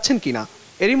মোর্চা যাচ্ছেন কিনা।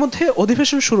 এরই মধ্যে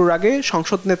অধিবেশন শুরুর আগে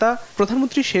সংসদ নেতা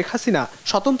প্রধানমন্ত্রী শেখ হাসিনা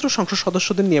স্বতন্ত্র সংসদ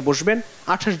সদস্যদের নিয়ে বসবেন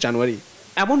 ২৮ জানুয়ারি।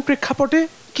 এমন প্রেক্ষাপটে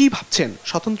কি ভাবছেন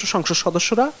স্বতন্ত্র সংসদ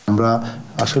সদস্যরা? আমরা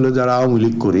আসলে যারা আওয়ামী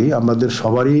লীগ করি আমাদের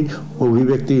সবারই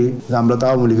অভিব্যক্তি, আমরা তো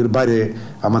আওয়ামী লীগের বাইরে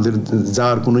আমাদের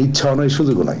যাওয়ার কোনো ইচ্ছাও নয়,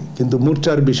 সুযোগও নাই। কিন্তু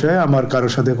মোর্চার বিষয়ে আমার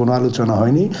কারোর সাথে কোনো আলোচনা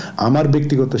হয়নি। আমার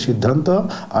ব্যক্তিগত সিদ্ধান্ত,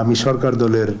 আমি সরকার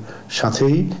দলের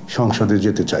সাথেই সংসদে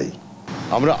যেতে চাই।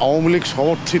 আমরা আওয়ামী লীগ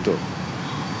সমর্থিত,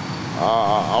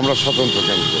 আমরা স্বতন্ত্র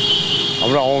ক্যান্ডিডেট,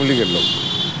 আমরা আওয়ামী লীগের লোক।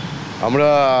 আমরা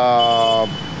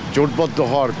জোটবদ্ধ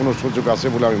হওয়ার কোনো সুযোগ আছে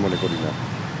বলে আমি মনে করি না।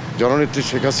 জননেত্রী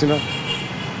শেখ হাসিনা,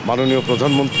 মাননীয়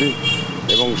প্রধানমন্ত্রী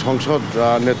এবং সংসদ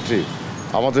নেত্রী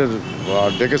আমাদের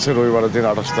ডেকেছে রবিবারের দিন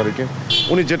 ২৮ তারিখে।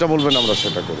 উনি যেটা বলবেন আমরা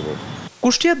সেটা করব।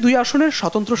 কুষ্টিয়ার ২ আসনের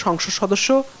স্বতন্ত্র সংসদ সদস্য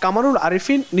কামারুল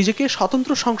আরিফিন নিজেকে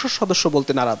স্বতন্ত্র সংসদ সদস্য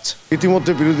বলতে নারাজ।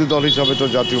 ইতিমধ্যে বিরোধী দল হিসাবে তো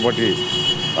জাতীয় পার্টি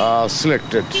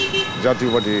সিলেক্টেড, জাতীয়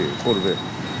পার্টি করবে।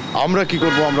 আমরা কি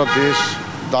করব? আমরা দেশ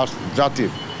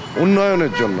জাতির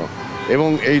উন্নয়নের জন্য এবং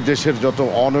এই দেশের যত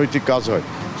অনৈতিক কাজ হয়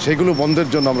সেগুলো বন্ধের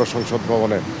জন্য আমরা সংসদ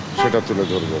ভবনে সেটা তুলে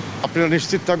ধরবো। আপনারা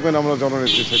নিশ্চিত থাকবেন আমরা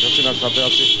জননেত্রী শেখ হাসিনার সাথে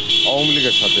আছি, আওয়ামী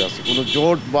লীগের সাথে আছি। কোনো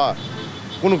জোট বা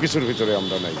কোনো কিছুর ভিতরে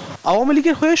আমরা নাই। আওয়ামী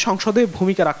লীগের হয়ে সংসদে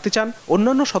ভূমিকা রাখতে চান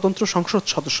অন্যান্য স্বতন্ত্র সংসদ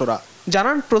সদস্যরা।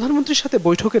 জানান প্রধানমন্ত্রীর সাথে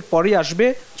বৈঠকের পরই আসবে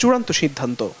চূড়ান্ত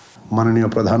সিদ্ধান্ত। মাননীয়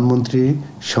প্রধানমন্ত্রী,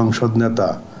 সংসদ নেতা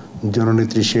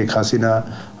জননেত্রী শেখ হাসিনা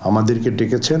আমাদেরকে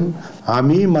ডেকেছেন।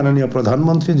 আমি মাননীয়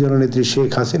প্রধানমন্ত্রী জননেত্রী শেখ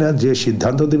হাসিনা যে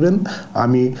সিদ্ধান্ত দেবেন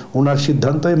আমি ওনার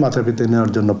সিদ্ধান্তই মাথা পেতে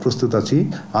নেওয়ার জন্য প্রস্তুত আছি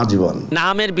আজীবন।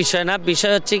 নামের বিষয় না,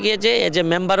 বিষয় হচ্ছে গিয়ে যে as a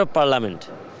member of parliament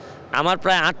আমার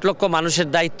প্রায় ৮ লক্ষ মানুষের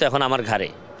দায়িত্ব এখন আমার ঘাড়ে।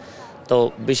 তো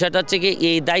বিষয়টা হচ্ছে কি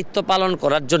এই দায়িত্ব পালন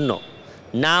করার জন্য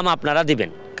নাম আপনারা দিবেন,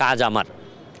 কাজ আমার,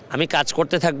 আমি কাজ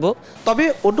করতে থাকব। তবে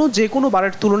অন্য যে কোনো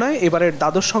বারের তুলনায় এবারের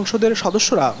দ্বাদশ সংসদের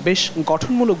সদস্যরা বেশ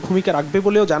গঠনমূলক ভূমিকা রাখবে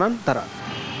বলেও জানান তারা।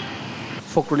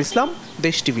 ফখরুল ইসলাম,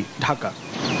 দেশ টিভি, ঢাকা।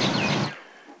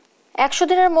 ১০০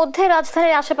 দিনের মধ্যে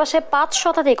রাজধানীর আশেপাশে ৫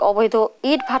 শতাধিক অবৈধ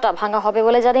ইট ভাটা ভাঙা হবে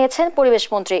বলে জানিয়েছেন পরিবেশ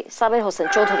মন্ত্রী সাবের হোসেন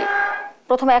চৌধুরী।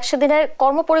 প্রথম ১০০ দিনের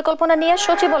কর্মপরিকল্পনা নিয়ে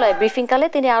সচিবালয়ে ব্রিফিংকালে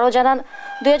তিনি আরও জানান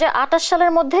 ২০২৮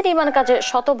 সালের মধ্যে নির্মাণ কাজে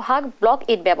 ১০০% ব্লক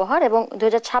ইট ব্যবহার এবং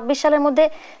 ২০২৬ সালের মধ্যে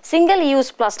সিঙ্গেল ইউজ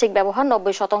প্লাস্টিক ব্যবহার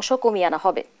 ৯০% কমিয়ে আনা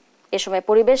হবে। এ সময়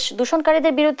পরিবেশ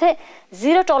দূষণকারীদের বিরুদ্ধে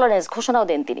জিরো টলারেন্স ঘোষণাও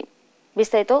দেন তিনি।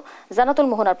 বিস্তারিত জানাতুল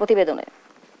মোহনার প্রতিবেদনে।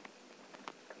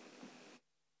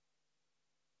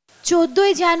 ১৪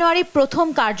 জানুয়ারি প্রথম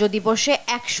কার্যদিবসে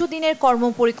 ১০০ দিনের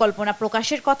কর্মপরিকল্পনা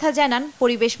প্রকাশের কথা জানান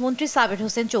পরিবেশ মন্ত্রী সাবের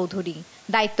হোসেন চৌধুরী।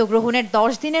 দায়িত্ব গ্রহণের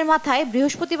 ১০ দিনের মাথায়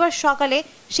বৃহস্পতিবার সকালে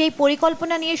সেই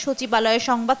পরিকল্পনা নিয়ে সচিবালয়ে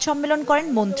সংবাদ সম্মেলন করেন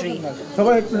মন্ত্রী।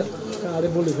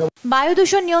 বায়ু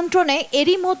দূষণ নিয়ন্ত্রণে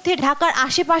এরই মধ্যে ঢাকার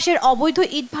আশেপাশের অবৈধ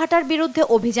ইটভাটার বিরুদ্ধে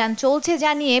অভিযান চলছে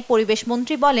জানিয়ে পরিবেশ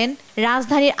মন্ত্রী বলেন,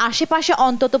 রাজধানীর আশেপাশে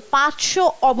অন্তত ৫০০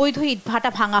 অবৈধ ইটভাটা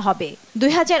ভাঙা হবে।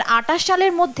 ২০২৮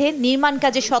 সালের মধ্যে নির্মাণ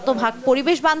কাজে ১০০%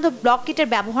 পরিবেশ বান্ধব ব্লক ইটের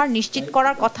ব্যবহার নিশ্চিত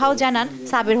করার কথাও জানান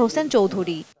সাবের হোসেন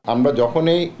চৌধুরী। আমরা যখন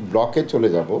এই ব্লকে চলে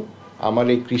যাব আমার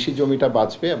এই কৃষি জমিটা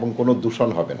বাঁচবে এবং কোনো দূষণ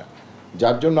হবে না,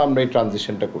 যার জন্য আমরা এই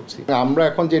ট্রানজিশনটা করছি। আমরা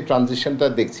এখন যে ট্রানজিশনটা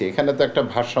দেখছি এখানে তো একটা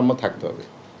ভারসাম্য থাকতে হবে,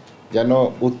 যেন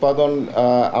উৎপাদন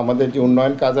আমাদের যে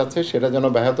উন্নয়ন কাজ আছে সেটা যেন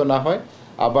ব্যাহত না হয়,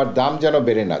 আবার দাম যেন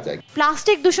বেড়ে না যায়।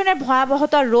 প্লাস্টিক দূষণের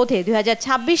ভয়াবহতা রোধে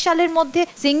 ২০২৬ সালের মধ্যে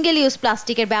সিঙ্গেল ইউজ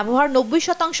প্লাস্টিকের ব্যবহার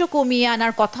 ৯০% কমিয়ে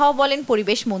আনার কথাও বলেন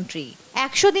পরিবেশ মন্ত্রী।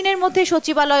 ১০০ দিনের মধ্যে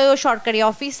সচিবালয় ও সরকারি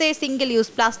অফিসে সিঙ্গেল ইউজ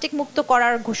প্লাস্টিক মুক্ত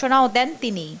করার ঘোষণাও দেন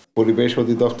তিনি। পরিবেশ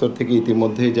অধিদপ্তর থেকে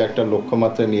ইতিমধ্যেই যে একটা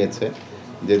লক্ষ্যমাত্রা নিয়েছে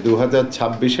যে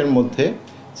 ২০২৬-এর মধ্যে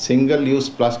সিঙ্গেল ইউজ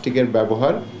প্লাস্টিকের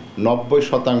ব্যবহার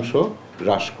 90%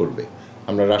 হ্রাস করবে,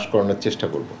 আমরা হ্রাস করানোর চেষ্টা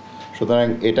করব। সুতরাং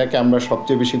এটাকে আমরা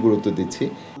সবচেয়ে বেশি গুরুত্ব দিচ্ছি।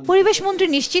 পরিবেশ মন্ত্রী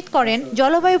নিশ্চিত করেন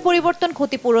জলবায়ু পরিবর্তন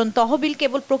ক্ষতিপূরণ তহবিল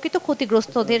কেবল প্রকৃত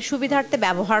ক্ষতিগ্রস্তদের সুবিধার্থে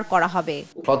ব্যবহার করা হবে।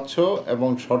 স্বচ্ছ এবং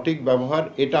সঠিক ব্যবহার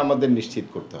এটা আমাদের নিশ্চিত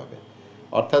করতে হবে।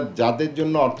 অর্থাৎ যাদের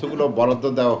জন্য অর্থগুলো বরাদ্দ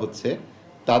দেওয়া হচ্ছে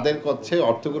তাদের কাছে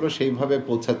অর্থগুলো সেইভাবে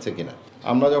পৌঁছাচ্ছে কিনা।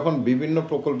 আমরা যখন বিভিন্ন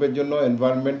প্রকল্পের জন্য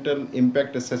এনভায়রনমেন্টাল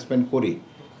ইম্প্যাক্ট অ্যাসেসমেন্ট করি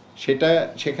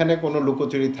সেখানে কোনো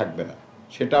লুকোচুরি থাকবে না,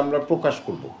 সেটা আমরা প্রকাশ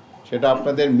করব, সেটা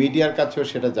আপনাদের মিডিয়ার কাছেও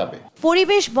সেটা যাবে।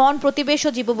 পরিবেশ, বন, প্রতিবেশ ও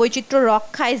জীববৈচিত্র্য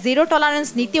রক্ষায় জিরো টলারেন্স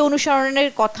নীতি অনুসরণের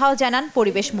কথাও জানান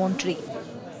পরিবেশ মন্ত্রী।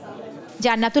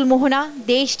 জান্নাতুল মোহনা,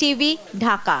 দেশ টিভি,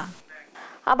 ঢাকা।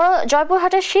 আবার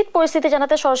জয়পুরহাটের শীত পরিস্থিতি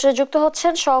জানাতে সরাসরি যুক্ত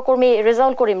হচ্ছেন সহকর্মী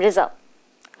রেজাউল করিম।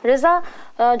 রেজা,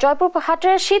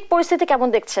 জয়পুরহাটের শীত পরিস্থিতি কেমন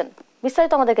দেখছেন,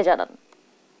 বিস্তারিত আমাদেরকে জানান।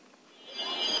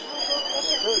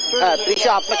 হ্যাঁ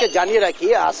তৃষা, আপনাকে জানিয়ে রাখি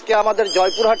আজকে আমাদের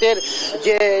জয়পুরহাটের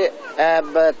যে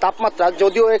তাপমাত্রা,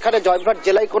 যদিও এখানে জয়পুরহাট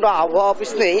জেলায় কোনো আবহাওয়া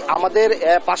অফিস নেই, আমাদের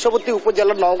পার্শ্ববর্তী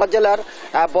উপজেলার নওগাঁ জেলার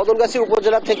বদলগাছি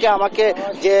উপজেলা থেকে আমাকে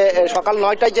যে সকাল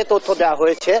 9টায় যে তথ্য দেওয়া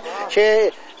হয়েছে সে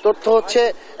তথ্য হচ্ছে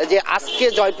যে আজকে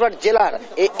জয়পুরহাট জেলার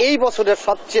এই বছরের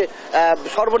সবচেয়ে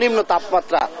সর্বনিম্ন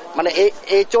তাপমাত্রা, মানে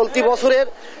এই চলতি বছরের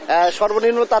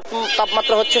সর্বনিম্ন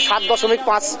তাপমাত্রা হচ্ছে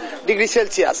 7.5 ডিগ্রি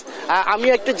সেলসিয়াস। আমি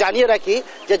একটু জানিয়ে রাখি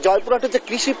যে জয়পুরহাট হচ্ছে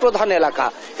কৃষি প্রধান এলাকা।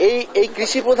 এই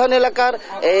কৃষি প্রধান এলাকার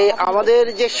আমাদের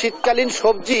যে শীতকালীন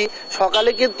সবজি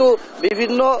সকালে কিন্তু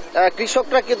বিভিন্ন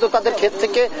কৃষকরা কিন্তু তাদের ক্ষেত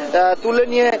থেকে তুলে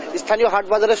নিয়ে স্থানীয় হাট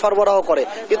বাজারে সরবরাহ করে,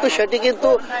 কিন্তু সেটি কিন্তু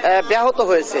ব্যাহত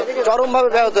হয়েছে, চরমভাবে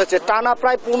ব্যাহত হয়েছে। টানা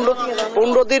প্রায়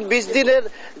 15 দিন 20 দিনের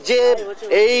যে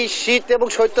এই শীত এবং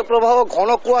শৈত্যপ্রবাহ, ঘন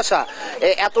কুয়াশা,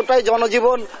 এতটাই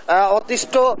জনজীবন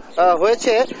অতিষ্ঠ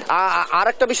হয়েছে। আর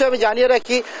একটা বিষয় আমি জানিয়ে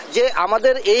রাখি যে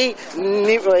আমাদের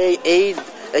এই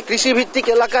কৃষিভিত্তিক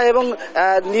এলাকা এবং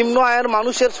নিম্ন আয়ের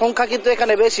মানুষের সংখ্যা কিন্তু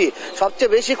এখানে বেশি।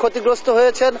 সবচেয়ে বেশি ক্ষতিগ্রস্ত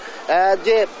হয়েছেন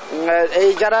যে এই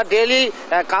যারা ডেইলি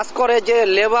কাজ করে, যে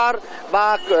লেবার বা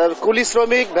কুলি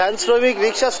শ্রমিক, ভ্যান শ্রমিক,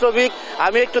 রিক্সা শ্রমিক।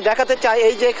 আমি একটু দেখাতে চাই,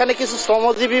 এই যে এখানে কিছু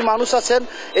শ্রমজীবী মানুষ আছেন,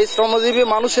 এই শ্রমজীবী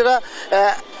মানুষেরা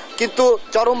কিন্তু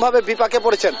চরমভাবে বিপাকে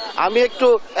পড়েছেন। আমি একটু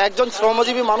একজন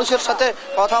শ্রমজীবী মানুষের সাথে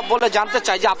কথা বলে জানতে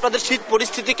চাই যে আপনাদের শীত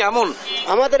পরিস্থিতি কেমন?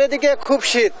 আমাদের এদিকে খুব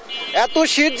শীত, এত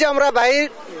শীত যে আমরা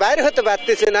বাইরে হতে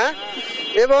পারতেছি না,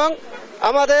 এবং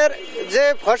আমাদের যে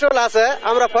ফসল আছে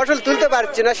আমরা ফসল তুলতে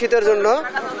পারছি না শীতের জন্য।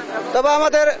 তবে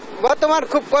আমাদের বর্তমান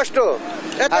খুব কষ্ট।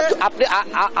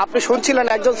 আপনি শুনছিলেন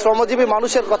একজন শ্রমজীবী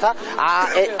মানুষের কথা।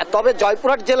 তবে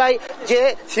জয়পুরহাট জেলায় যে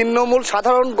ছিন্নমূল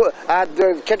সাধারণ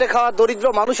খেটে খাওয়া দরিদ্র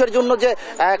মানুষের জন্য যে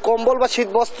কম্বল বা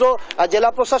শীতবস্ত্র জেলা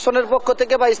প্রশাসনের পক্ষ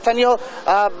থেকে বা স্থানীয়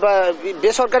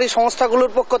বেসরকারি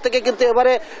সংস্থাগুলোর পক্ষ থেকে কিন্তু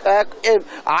এবারে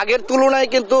আগের তুলনায়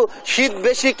কিন্তু শীত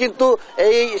বেশি, কিন্তু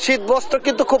এই শীতবস্ত্র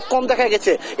কিন্তু খুব কম দেখা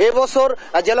গেছে। এবছর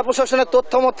জেলা প্রশাসনের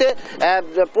তথ্য মতে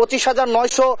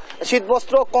 25,900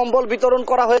 শীতবস্ত্র কম্বল বিতরণ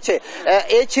করা হয়েছে।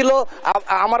 এই ছিল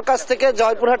আমার কাছ থেকে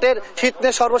জয়পুরহাটের শীত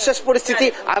নিয়ে সর্বশেষ পরিস্থিতি।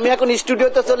 আমি এখন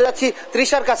স্টুডিওতে চলে যাচ্ছি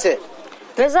তৃষার কাছে।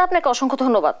 রেজা, আপনাকে অসংখ্য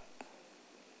ধন্যবাদ।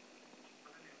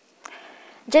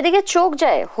 যেদিকে চোখ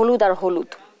যায় হলুদ আর হলুদ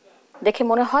দেখে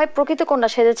মনে হয় প্রকৃত কন্যা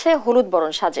সেজেছে হলুদ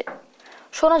বরণ সাজে।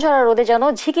 সোনাঝরা রোদে যেন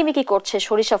ঝিকিমিকি করছে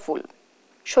সরিষা ফুল।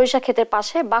 সরিষা ক্ষেতের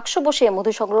পাশে বাক্স বসিয়ে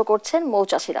মধু সংগ্রহ করছেন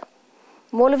মৌচাষিরা।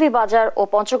 মৌলভীবাজার ও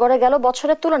পঞ্চগড়ে গেল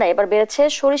বছরের তুলনায় এবার বেড়েছে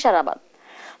সরিষার আবাদ।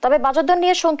 তবে বাজার দর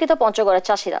নিয়ে শঙ্কিত পঞ্চগড়ের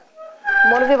চাষিরা।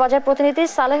 মৌলভীবাজার প্রতিনিধি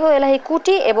সালেহ এলাহি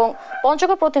কুটি এবং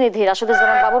পঞ্চগড় প্রতিনিধি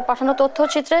রাশিদুজ্জামান বাবুর পাঠানো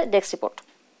তথ্যচিত্রে ডেস্ক রিপোর্ট।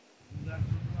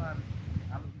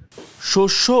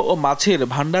 শস্য ও মাছের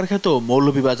ভান্ডার খ্যাত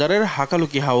মৌলভীবাজারের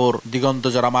হাকালুকি হাওর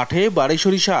দিগন্তজোড়া মাঠে বাড়ি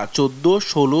সরিষা 14,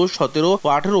 16, 17 ও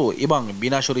 18 এবং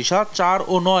বিনা সরিষা 4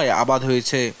 ও 9 আবাদ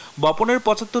হয়েছে। বপনের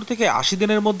 75 থেকে 80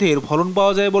 দিনের মধ্যে এর ফলন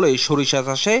পাওয়া যায় বলে সরিষা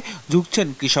চাষে ঝুঁকছেন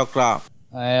কৃষকরা।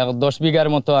 10 বিঘার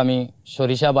মতো আমি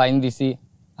সরিষা বাইন দিছি,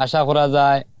 আশা করা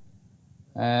যায়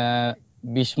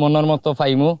 20 মনের মতো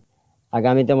পাইমু।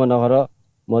 আগামীতে মনে করো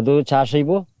মধু চাষ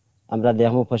হইব, আমরা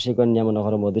দেখবো প্রশিক্ষণ নিয়ে মনে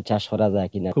করো মধু চাষ করা যায়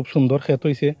কিনা। খুব সুন্দর ক্ষেত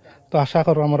হয়েছে, তো আশা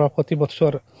করো আমরা প্রতি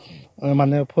বছর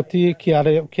মানে প্রতি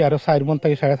কিয়ারে 4 মন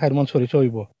থেকে 4.5 মন সরিষা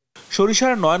হইব।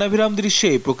 সরিষার নয়নাভিরাম দৃশ্যে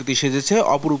প্রকৃতি সেজেছে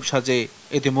অপরূপ সাজে,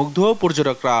 এতে মুগ্ধ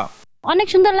পর্যটকরা। অনেক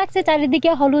সুন্দর লাগছে,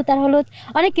 চারিদিকে হলুদ আর হলুদ,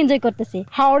 অনেক এনজয় করতেছি।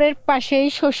 হাওরের পাশেই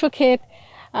শস্য ক্ষেত,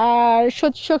 আর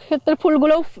শস্য ক্ষেতের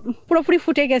ফুলগুলো পুরোপুরি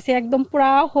ফুটে গেছে, একদম পুরা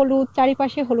হলুদ,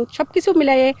 চারিপাশে হলুদ, সবকিছু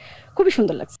মিলিয়ে খুবই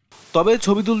সুন্দর লাগছে। তবে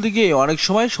ছবি তুলতে গিয়ে অনেক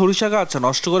সময় সরিষা গাছ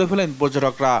নষ্ট করে ফেলেন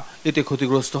পর্যটকরা, এতে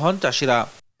ক্ষতিগ্রস্ত হন চাষিরা।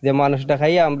 যে মানুষটা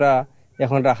খাইয়া আমরা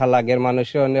এখন রাখা লাগে,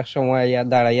 মানুষের অনেক সময় আইয়া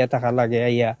দাঁড়াইয়া থাকা লাগে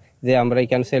আইয়া যে আমরা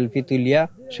এখানে সেলফি তুলিয়া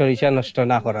সরিষা নষ্ট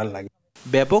না করার লাগে।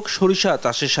 ব্যাপক সরিষা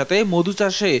চাষের সাথে মধু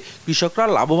চাষে কৃষকরা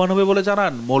লাভবান হবে বলে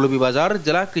জানান মৌলভীবাজার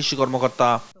জেলা কৃষি কর্মকর্তা।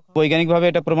 বৈজ্ঞানিকভাবে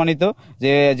এটা প্রমাণিত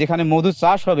যে যেখানে মধু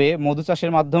চাষ হবে, মধু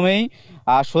চাষের মাধ্যমেই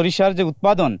সরিষার যে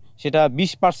উৎপাদন সেটা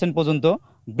 20% পর্যন্ত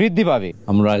বৃদ্ধি পাবে।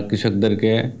 আমরা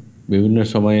কৃষকদেরকে বিভিন্ন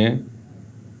সময়ে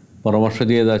পরামর্শ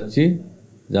দিয়ে যাচ্ছি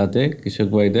যাতে কৃষক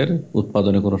ভাইদের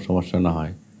উৎপাদনে কোনো সমস্যা না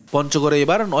হয়। পঞ্চগড়ে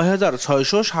এবার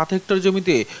 ৯,৬০৭ হেক্টর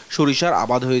জমিতে সরিষার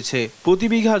আবাদ হয়েছে। প্রতি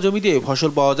বিঘা জমিতে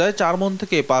ফসল পাওয়া যায় 4 মণ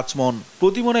থেকে 5 মণ।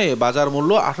 প্রতি মণে বাজার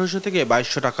মূল্য ১৮০০ থেকে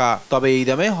 ২২০০ টাকা। তবে এই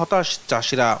দামে হতাশ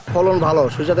চাষিরা। ফলন ভালো,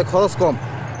 সরিষাতে খরচ কম,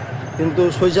 কিন্তু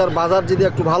সরিষার বাজার যদি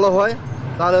একটু ভালো হয়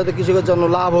তাহলে হয়তো কৃষকের জন্য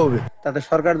লাভ হবে। তাতে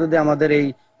সরকার যদি আমাদের এই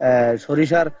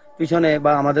সরিষার পিছনে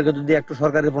বা আমাদেরকে যদি একটু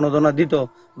সরকারি প্রণোদনা দিত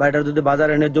বা এটার যদি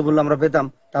বাজারে ন্যায্য মূল্য আমরা পেতাম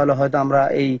তাহলে হয়তো আমরা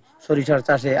এই সরিষার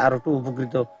চাষে আরো একটু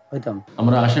উপকৃত হইতাম।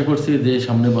 আমরা আশা করছি যে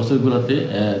সামনের বছরগুলোতে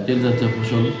তেল জাতীয়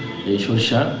ফসল এই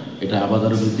সরিষা এটা আবাদ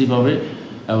আরো বৃদ্ধি পাবে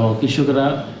এবং কৃষকরা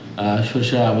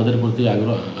সরিষা আবাদের প্রতি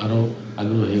আরো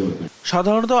আগ্রহ হয়ে উঠবে।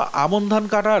 সাধারণত আমন ধান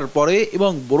কাটার পরে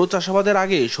এবং বোরো চাষাবাদের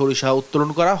আগে সরিষা উত্তোলন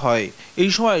করা হয়। এই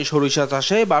সময় সরিষা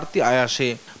চাষে বাড়তি আয় আসে,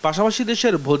 পাশাপাশি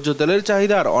দেশের ভোজ্য তেলের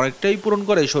চাহিদার অনেকটাই পূরণ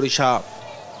করে সরিষা।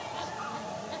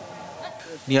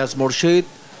 নিয়াজ মোর্শেদ,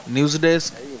 নিউজ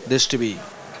ডেস্ক, দেশ টিভি।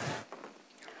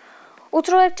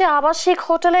 উত্তর একটি আবাসিক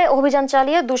হোটেলে অভিযান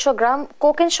চালিয়ে 200 গ্রাম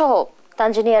কোকেন সহ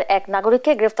তানজানিয়ার এক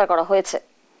নাগরিককে গ্রেফতার করা হয়েছে।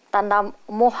 তার নাম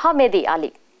মোহামেদি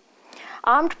আলী।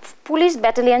 আর্মড পুলিশ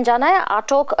ব্যাটালিয়ন জানায়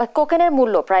আটক কোকেনের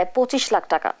মূল্য প্রায় 25 লাখ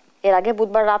টাকা। এর আগে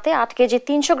বুধবার রাতে 8 কেজি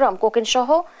 300 গ্রাম কোকেন সহ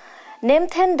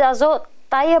নেমথেন ডাজো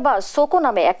তাইয়েবা সোকো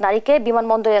নামে এক নারীকে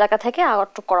বিমানবন্দর এলাকা থেকে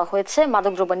আটক করা হয়েছে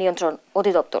মাদকদ্রব্য নিয়ন্ত্রণ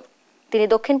অধিদপ্তর। তিনি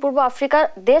দক্ষিণ পূর্ব আফ্রিকার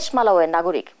দেশ মালাউয়ের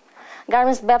নাগরিক।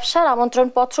 গার্মেন্টস ব্যবসার আমন্ত্রণ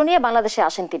পত্র নিয়ে বাংলাদেশে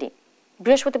আসেন তিনি।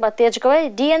 বৃহস্পতিবার তেজগাঁওয়ে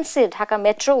ডিএনসির ঢাকা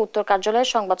মেট্রো উত্তর কার্যালয়ের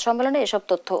সংবাদ সম্মেলনে এসব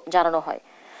তথ্য জানানো হয়।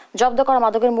 জব্দ করা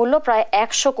মাদকের মূল্য প্রায়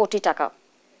 100 কোটি টাকা।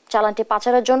 চালানটি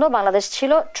পাচারের জন্য বাংলাদেশ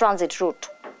ছিল ট্রানজিট রুট।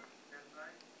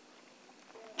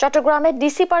 চট্টগ্রামের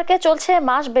ডিসি পার্কে চলছে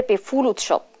মাসব্যাপী ফুল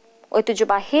উৎসব।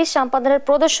 ঐতিহ্যবাহী সাম্পানের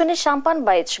প্রদর্শনী সাম্পান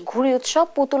বাইচ, ঘুড়ি উৎসব,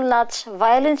 পুতুল নাচ,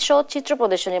 ভায়োলিন শো, চিত্র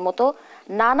প্রদর্শনীর মতো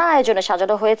নানা আয়োজনে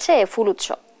সাজানো হয়েছে এ ফুল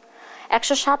উৎসব।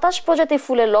 127 প্রজাতি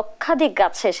ফুলের লক্ষাধিক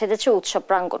গাছে সেজেছে উৎসব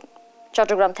প্রাঙ্গণ।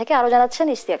 চট্টগ্রাম থেকে আরো জানাচ্ছেন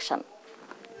ইস্তিয়াক শান।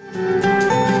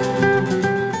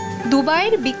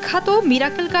 দুবাইয়ের বিখ্যাত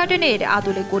মিরাকেল গার্ডেনের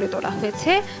আদলে গড়ে তোলা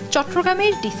হয়েছে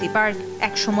চট্টগ্রামের ডিসি পার্ক।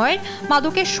 এক সময়ের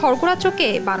মাদকের স্বর্গরাজ্যকে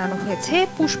বানানো হয়েছে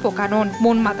পুষ্প কানন,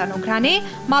 মন মাতানো ঘ্রাণে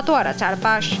মাতোয়ারা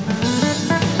চারপাশ।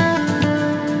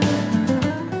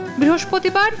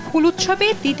 বৃহস্পতিবার ফুল উৎসবে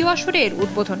দ্বিতীয় আসরের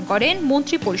উদ্বোধন করেন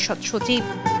মন্ত্রী পরিষদ সচিব।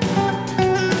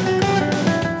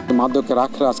 মাদকের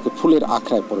আখড়া আজকে ফুলের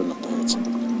আখড়ায় পরিণত হয়েছে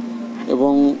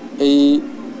এবং এই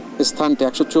স্থানটি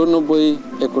 194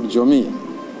 একর জমি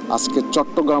আজকে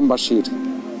চট্টগ্রামবাসীর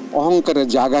অহংকারের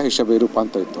জায়গা হিসেবে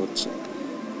রূপান্তরিত হচ্ছে।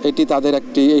 এটি তাদের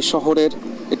এই শহরের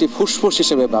এটি ফুসফুস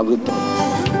হিসেবে ব্যবহৃত হচ্ছে।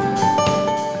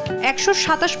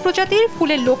 127 প্রজাতির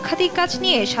ফুলের লক্ষাধিক গাছ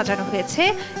নিয়ে সাজানো হয়েছে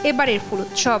এবারের ফুল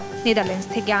উৎসব। নেদারল্যান্ডস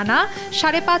থেকে আনা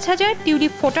 5,500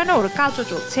 টিউলিপ ফোটানোর কাজও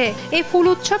চলছে। এই ফুল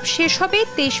উৎসব শেষ হবে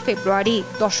 23 ফেব্রুয়ারি।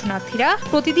 দর্শনার্থীরা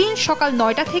প্রতিদিন সকাল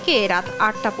 9টা থেকে রাত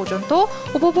 8টা পর্যন্ত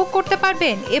উপভোগ করতে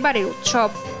পারবেন এবারের উৎসব।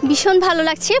 ভীষণ ভালো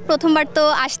লাগছে। প্রথমবার তো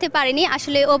আসতে পারিনি,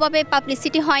 আসলে ওভাবে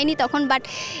পাবলিসিটি হয়নি তখন, বাট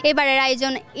এবারের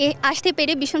আয়োজন আসতে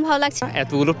পেরে ভীষণ ভালো লাগছে।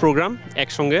 এতগুলো প্রোগ্রাম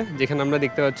একসঙ্গে, যেখানে আমরা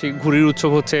দেখতে পাচ্ছি ঘুড়ির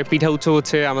উৎসব হচ্ছে, পিঠা উৎসব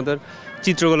হচ্ছে, আমাদের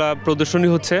চিত্রকলা প্রদর্শনী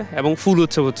হচ্ছে এবং ফুল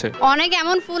উৎসব হচ্ছে। অনেক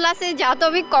এমন ফুল আছে যা তো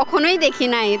আমি কখনোই দেখি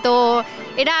নাই, তো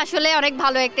এটা আসলে অনেক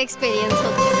ভালো একটা এক্সপেরিয়েন্স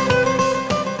হচ্ছে।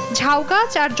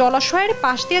 ঝাউগাছ আর জলাশয়ের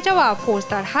পাশ দিয়ে যাওয়া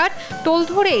ফৌজদারহাট টোল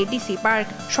ধরে ডিসি পার্ক।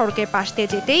 সড়কের পাশ দিয়ে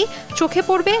যেতেই চোখে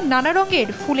পড়বে নানা রঙের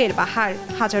ফুলের বাহার।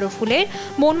 হাজারো ফুলের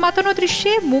মন মাতানো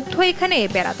দৃশ্যে মুগ্ধ এখানে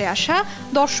বেড়াতে আসা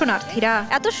দর্শনার্থীরা।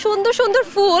 এত সুন্দর সুন্দর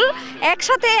ফুল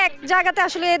একসাথে এক জায়গাতে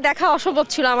আসলে দেখা অসম্ভব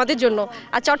ছিল আমাদের জন্য।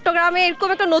 আর চট্টগ্রামে এরকম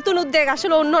একটা নতুন উদ্যোগ,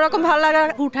 আসলে অন্যরকম ভালো লাগা।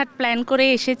 হুটহাট প্ল্যান করে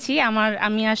এসেছি,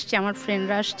 আমি আসছি, আমার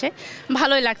ফ্রেন্ডরা আসছে,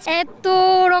 ভালোই লাগছে। এত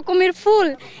রকমের ফুল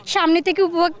সামনে থেকে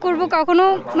উপভোগ করব কখনো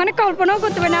কল্পনাও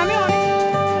করতে পারি না আমি।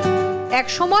 এক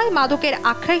সময় মাদকের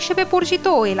আখড়া হিসেবে পরিচিত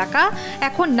ও এলাকা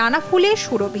এখন নানা ফুলে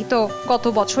সুরভিত। গত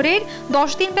বছরের 10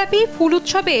 দিনব্যাপী ফুল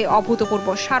উৎসবে অভূতপূর্ব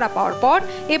সাড়া পাওয়ার পর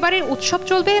এবারের উৎসব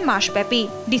চলবে মাসব্যাপী।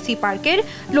 ডিসি পার্কের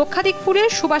লক্ষাধিক ফুলের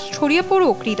সুবাস ছড়িয়ে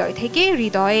পড়ুক হৃদয় থেকে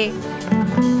হৃদয়ে।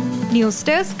 নিউজ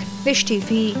ডেস্ক, দেশ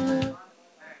টিভি।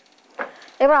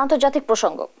 এবার আন্তর্জাতিক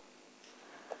প্রসঙ্গ।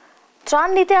 ত্রাণ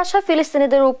নিতে আসা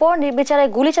ফিলিস্তিনিদের উপর নির্বিচারে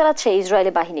গুলি চালাচ্ছে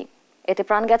ইসরায়েলি বাহিনী। এতে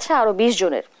প্রাণ গেছে আরো 20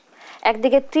 জনের।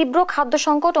 একদিকে তীব্র খাদ্য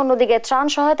সংকট, অন্যদিকে ত্রাণ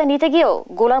সহায়তা নিতে গিয়েও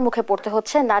গোলার মুখে পড়তে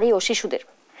হচ্ছে নারী ও শিশুদের।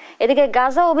 এদিকে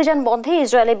গাজা অভিযান বন্ধে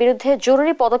ইসরায়েলের বিরুদ্ধে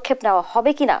জরুরি পদক্ষেপ নেওয়া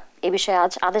হবে কিনা এ বিষয়ে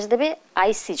আজ আদেশ দেবে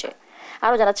আইসিজে।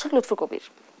 আরো জানাচ্ছেন লুৎফুর কবির।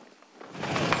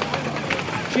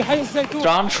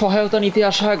 ত্রাণ সহায়তা নিতে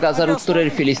আসা গাজার উত্তরের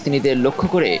ফিলিস্তিনিদের লক্ষ্য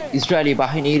করে ইসরায়েলি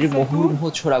বাহিনীর মুহুর্মুহু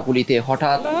ছোড়া গুলিতে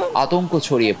হঠাৎ আতঙ্ক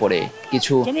ছড়িয়ে পড়ে।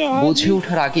 কিছু বুঝে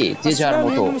ওঠার আগে যে যার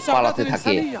মতো পালাতে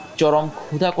থাকে। চরম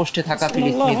ক্ষুধা কষ্টে থাকা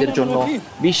ফিলিস্তিনিদের জন্য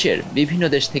বিশ্বের বিভিন্ন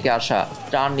দেশ থেকে আসা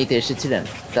ত্রাণ নিতে এসেছিলেন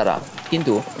তারা,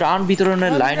 কিন্তু ত্রাণ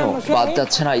বিতরণের লাইনও বাদ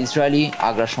যাচ্ছে না ইসরায়েলি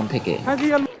আগ্রাসন থেকে।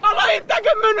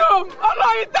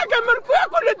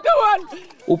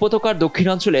 উপত্যকার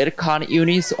দক্ষিণাঞ্চলের খান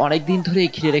ইউনিস অনেকদিন ধরেই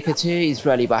ঘিরে রেখেছে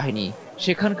ইসরায়েলি বাহিনী।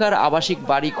 সেখানকার আবাসিক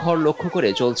বাড়ি ঘর লক্ষ্য করে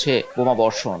চলছে বোমা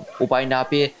বর্ষণ। উপায় না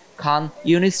পেয়ে খান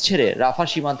ইউনিস ছেড়ে রাফা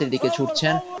সীমান্তের দিকে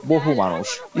ছুটছেন বহু মানুষ।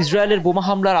 ইসরায়েলের বোমা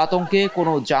হামলার আতঙ্কে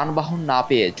কোনো যানবাহন না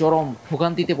পেয়ে চরম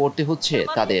ভোগান্তিতে পড়তে হচ্ছে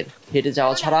তাদের। হেঁটে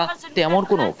যাওয়া ছাড়া তেমন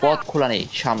কোনো পথ খোলা নেই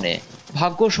সামনে।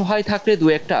 ভাগ্য সহায় থাকলে দু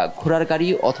একটা ঘোড়ার গাড়ি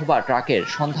অথবা ট্রাকের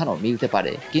সন্ধানও মিলতে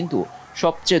পারে, কিন্তু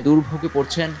সবচেয়ে দুর্ভোগে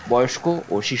পড়ছেন বয়স্ক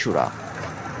ও শিশুরা।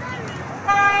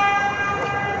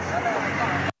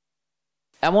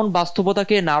 এমন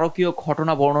বাস্তবতাকে নারকীয়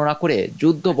ঘটনা বর্ণনা করে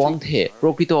যুদ্ধ বন্ধে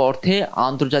প্রকৃত অর্থে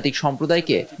আন্তর্জাতিক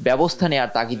সম্প্রদায়কে ব্যবস্থা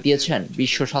নেওয়ার তাগিদ দিয়েছেন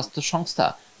বিশ্ব স্বাস্থ্য সংস্থা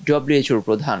WHO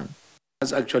প্রধান।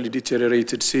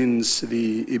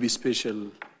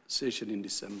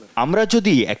 আমরা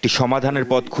যদি একটি সমাধানের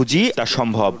পথ খুঁজি তা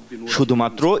সম্ভব,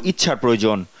 শুধুমাত্র ইচ্ছার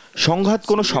প্রয়োজন। সংঘাত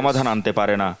কোনো সমাধান আনতে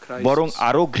পারে না, বরং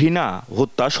আরও ঘৃণা,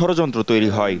 হত্যা, ষড়যন্ত্র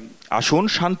তৈরি হয়। আসুন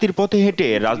শান্তির পথে হেঁটে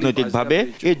রাজনৈতিকভাবে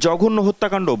এই জঘন্য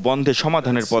হত্যাকাণ্ড বন্ধে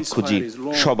সমাধানের পথ খুঁজি।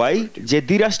 সবাই যে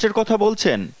দ্বিরাষ্ট্রের কথা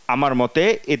বলছেন, আমার মতে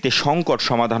এতে সংকট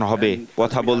সমাধান হবে।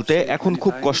 কথা বলতে এখন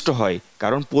খুব কষ্ট হয়,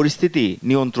 কারণ পরিস্থিতি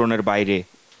নিয়ন্ত্রণের বাইরে।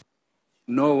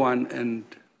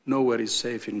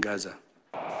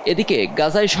 এদিকে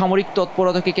গাজায় সামরিক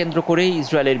তৎপরতাকে কেন্দ্র করে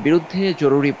ইসরায়েলের বিরুদ্ধে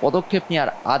জরুরি পদক্ষেপ নেওয়ার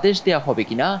আদেশ দেওয়া হবে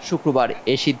কিনা শুক্রবার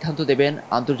এ সিদ্ধান্ত দেবেন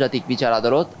আন্তর্জাতিক বিচার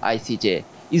আদালত ICJ।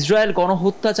 ইসরায়েল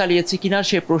গণহত্যা চালিয়েছে কিনা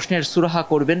সে প্রশ্নের সুরাহা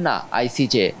করবেন না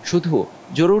ICJ, শুধু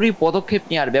জরুরি পদক্ষেপ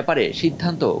নেওয়ার ব্যাপারে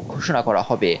সিদ্ধান্ত ঘোষণা করা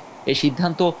হবে। এই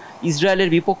সিদ্ধান্ত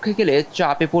ইসরায়েলের বিপক্ষে গেলে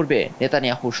চাপে পড়বে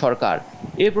নেতানিয়াহু সরকার।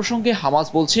 এ প্রসঙ্গে হামাস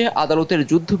বলছে আদালতের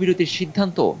যুদ্ধবিরতির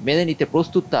সিদ্ধান্ত মেনে নিতে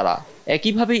প্রস্তুত তারা।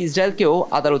 একইভাবে ইসরায়েলকেও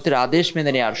আদালতের আদেশ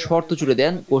মেনে নেওয়ার শর্ত জুড়ে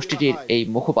দেন গোষ্ঠীটির এই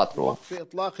মুখপাত্র।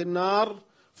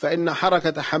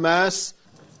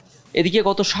 এদিকে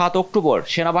গত 7 অক্টোবর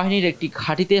সেনাবাহিনীর একটি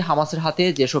ঘাঁটিতে হামাসের হাতে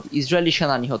যেসব ইসরায়েলি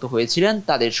সেনা নিহত হয়েছিলেন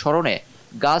তাদের স্মরণে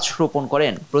গাছ রোপণ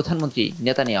করেন প্রধানমন্ত্রী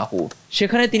নেতানিয়াহু।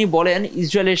 সেখানে তিনি বলেন,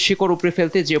 ইসরায়েলের শিকড় উপড়ে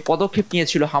ফেলতে যে পদক্ষেপ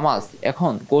নিয়েছিল হামাস,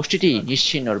 এখন গোষ্ঠীটি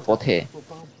নিশ্চিহ্নর পথে।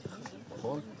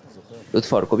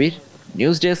 লুৎফর কবির,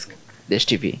 নিউজ ডেস্ক, দেশ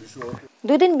টিভি।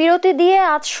 2 দিন বিরতি দিয়ে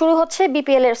আজ শুরু হচ্ছে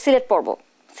BPL এর সিলেট পর্ব।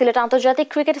 সিলেট আন্তর্জাতিক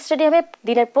ক্রিকেট স্টেডিয়ামে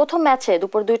দিনের প্রথম ম্যাচে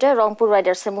দুপুর 2টায় রংপুর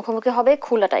রাইডার্সের মুখোমুখি হবে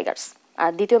খুলনা টাইগার্স,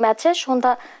 আর দ্বিতীয় ম্যাচে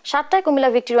সন্ধ্যা 7টায় কুমিল্লা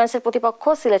ভিক্টোরিয়ান্সের প্রতিপক্ষ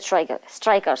সিলেট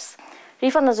স্ট্রাইকার্স।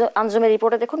 রিফান আঞ্জুমের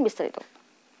রিপোর্টে দেখুন বিস্তারিত।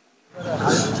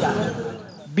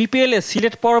 BPL এ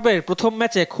সিলেট পর্বের প্রথম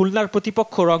ম্যাচে খুলনার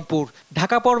প্রতিপক্ষ রংপুর।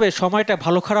 ঢাকা পর্বে সময়টা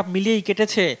ভালো খারাপ মিলিয়েই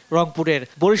কেটেছে রংপুরের।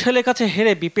 বরিশালের কাছে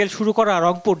হেরে BPL শুরু করা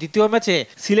রংপুর দ্বিতীয় ম্যাচে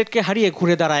সিলেটকে হারিয়ে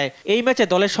ঘুরে দাঁড়ায়। এই ম্যাচে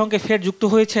দলের সঙ্গে ফের যুক্ত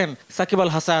হয়েছেন সাকিব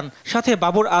আল হাসান, সাথে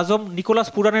বাবর আজম, নিকোলাস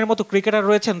পুরানের মতো ক্রিকেটার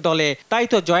রয়েছেন দলে। তাই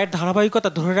তো জয়ের ধারাবাহিকতা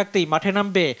ধরে রাখতেই মাঠে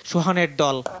নামবে সোহানের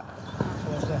দল।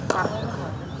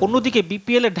 অন্যদিকে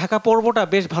BPL এর ঢাকা পর্বটা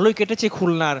বেশ ভালোই কেটেছে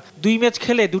খুলনার। 2 ম্যাচ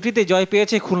খেলে 2টিতে জয়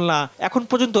পেয়েছে খুলনা। এখন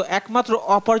পর্যন্ত একমাত্র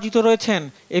অপরাজিত রয়েছেন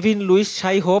Evin Lewis,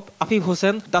 Shai Hope, Afif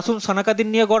Hossain, Dasun সানাকাদিন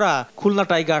নিয়ে গড়া খুলনা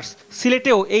টাইগার্স।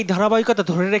 সিলেটেও এই ধারাবাহিকতা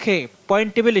ধরে রেখে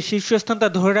পয়েন্ট টেবিলে শীর্ষস্থানটা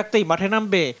ধরে রাখতেই মাঠে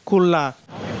নামবে খুলনা।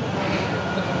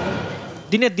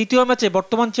 দিনের দ্বিতীয় ম্যাচে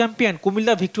বর্তমান চ্যাম্পিয়ন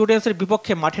কুমিল্লা ভিক্টোরিয়ান্সের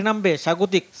বিপক্ষে মাঠে নামবে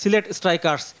স্বাগতিক সিলেট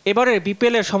স্ট্রাইকার্স। এবারের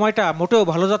BPL এর সময়টা মোটেও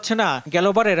ভালো যাচ্ছে না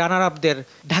গেলবারে রানার আপদের।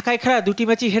 ঢাকায় খেলা 2টি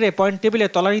ম্যাচই হেরে পয়েন্ট টেবিলে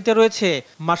তলানিতে রয়েছে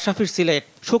মাশরাফির সিলেট।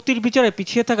 শক্তির বিচারে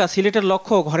পিছিয়ে থাকা সিলেটের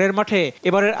লক্ষ্য ঘরের মাঠে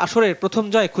এবারের আসরের প্রথম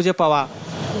জয় খুঁজে পাওয়া।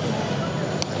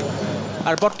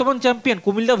 আর বর্তমান চ্যাম্পিয়ন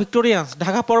কুমিল্লা ভিক্টোরিয়ান্স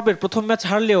ঢাকা পর্বের প্রথম ম্যাচ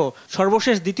হারলেও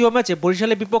সর্বশেষ দ্বিতীয় ম্যাচে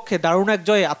বরিশালের বিপক্ষে দারুণ এক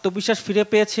জয়ে আত্মবিশ্বাস ফিরে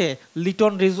পেয়েছে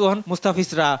লিটন, রিজওয়ান,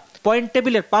 মুস্তাফিজরা। পয়েন্ট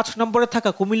টেবিলের 5 নম্বরে থাকা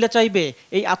কুমিল্লা চাইবে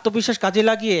এই আত্মবিশ্বাস কাজে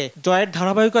লাগিয়ে জয়ের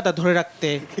ধারাবাহিকতা ধরে রাখতে।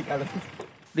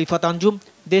 রিফাত আঞ্জুম,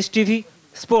 দেশ টিভি,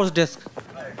 স্পোর্টস ডেস্ক।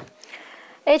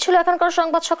 এই ছিল এখনকার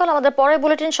সংবাদ সকাল। আমাদের পরের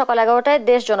বুলেটিন সকাল 11টায়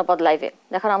দেশ জনপদ লাইভে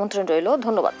দেখার আমন্ত্রণ রইল।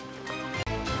 ধন্যবাদ।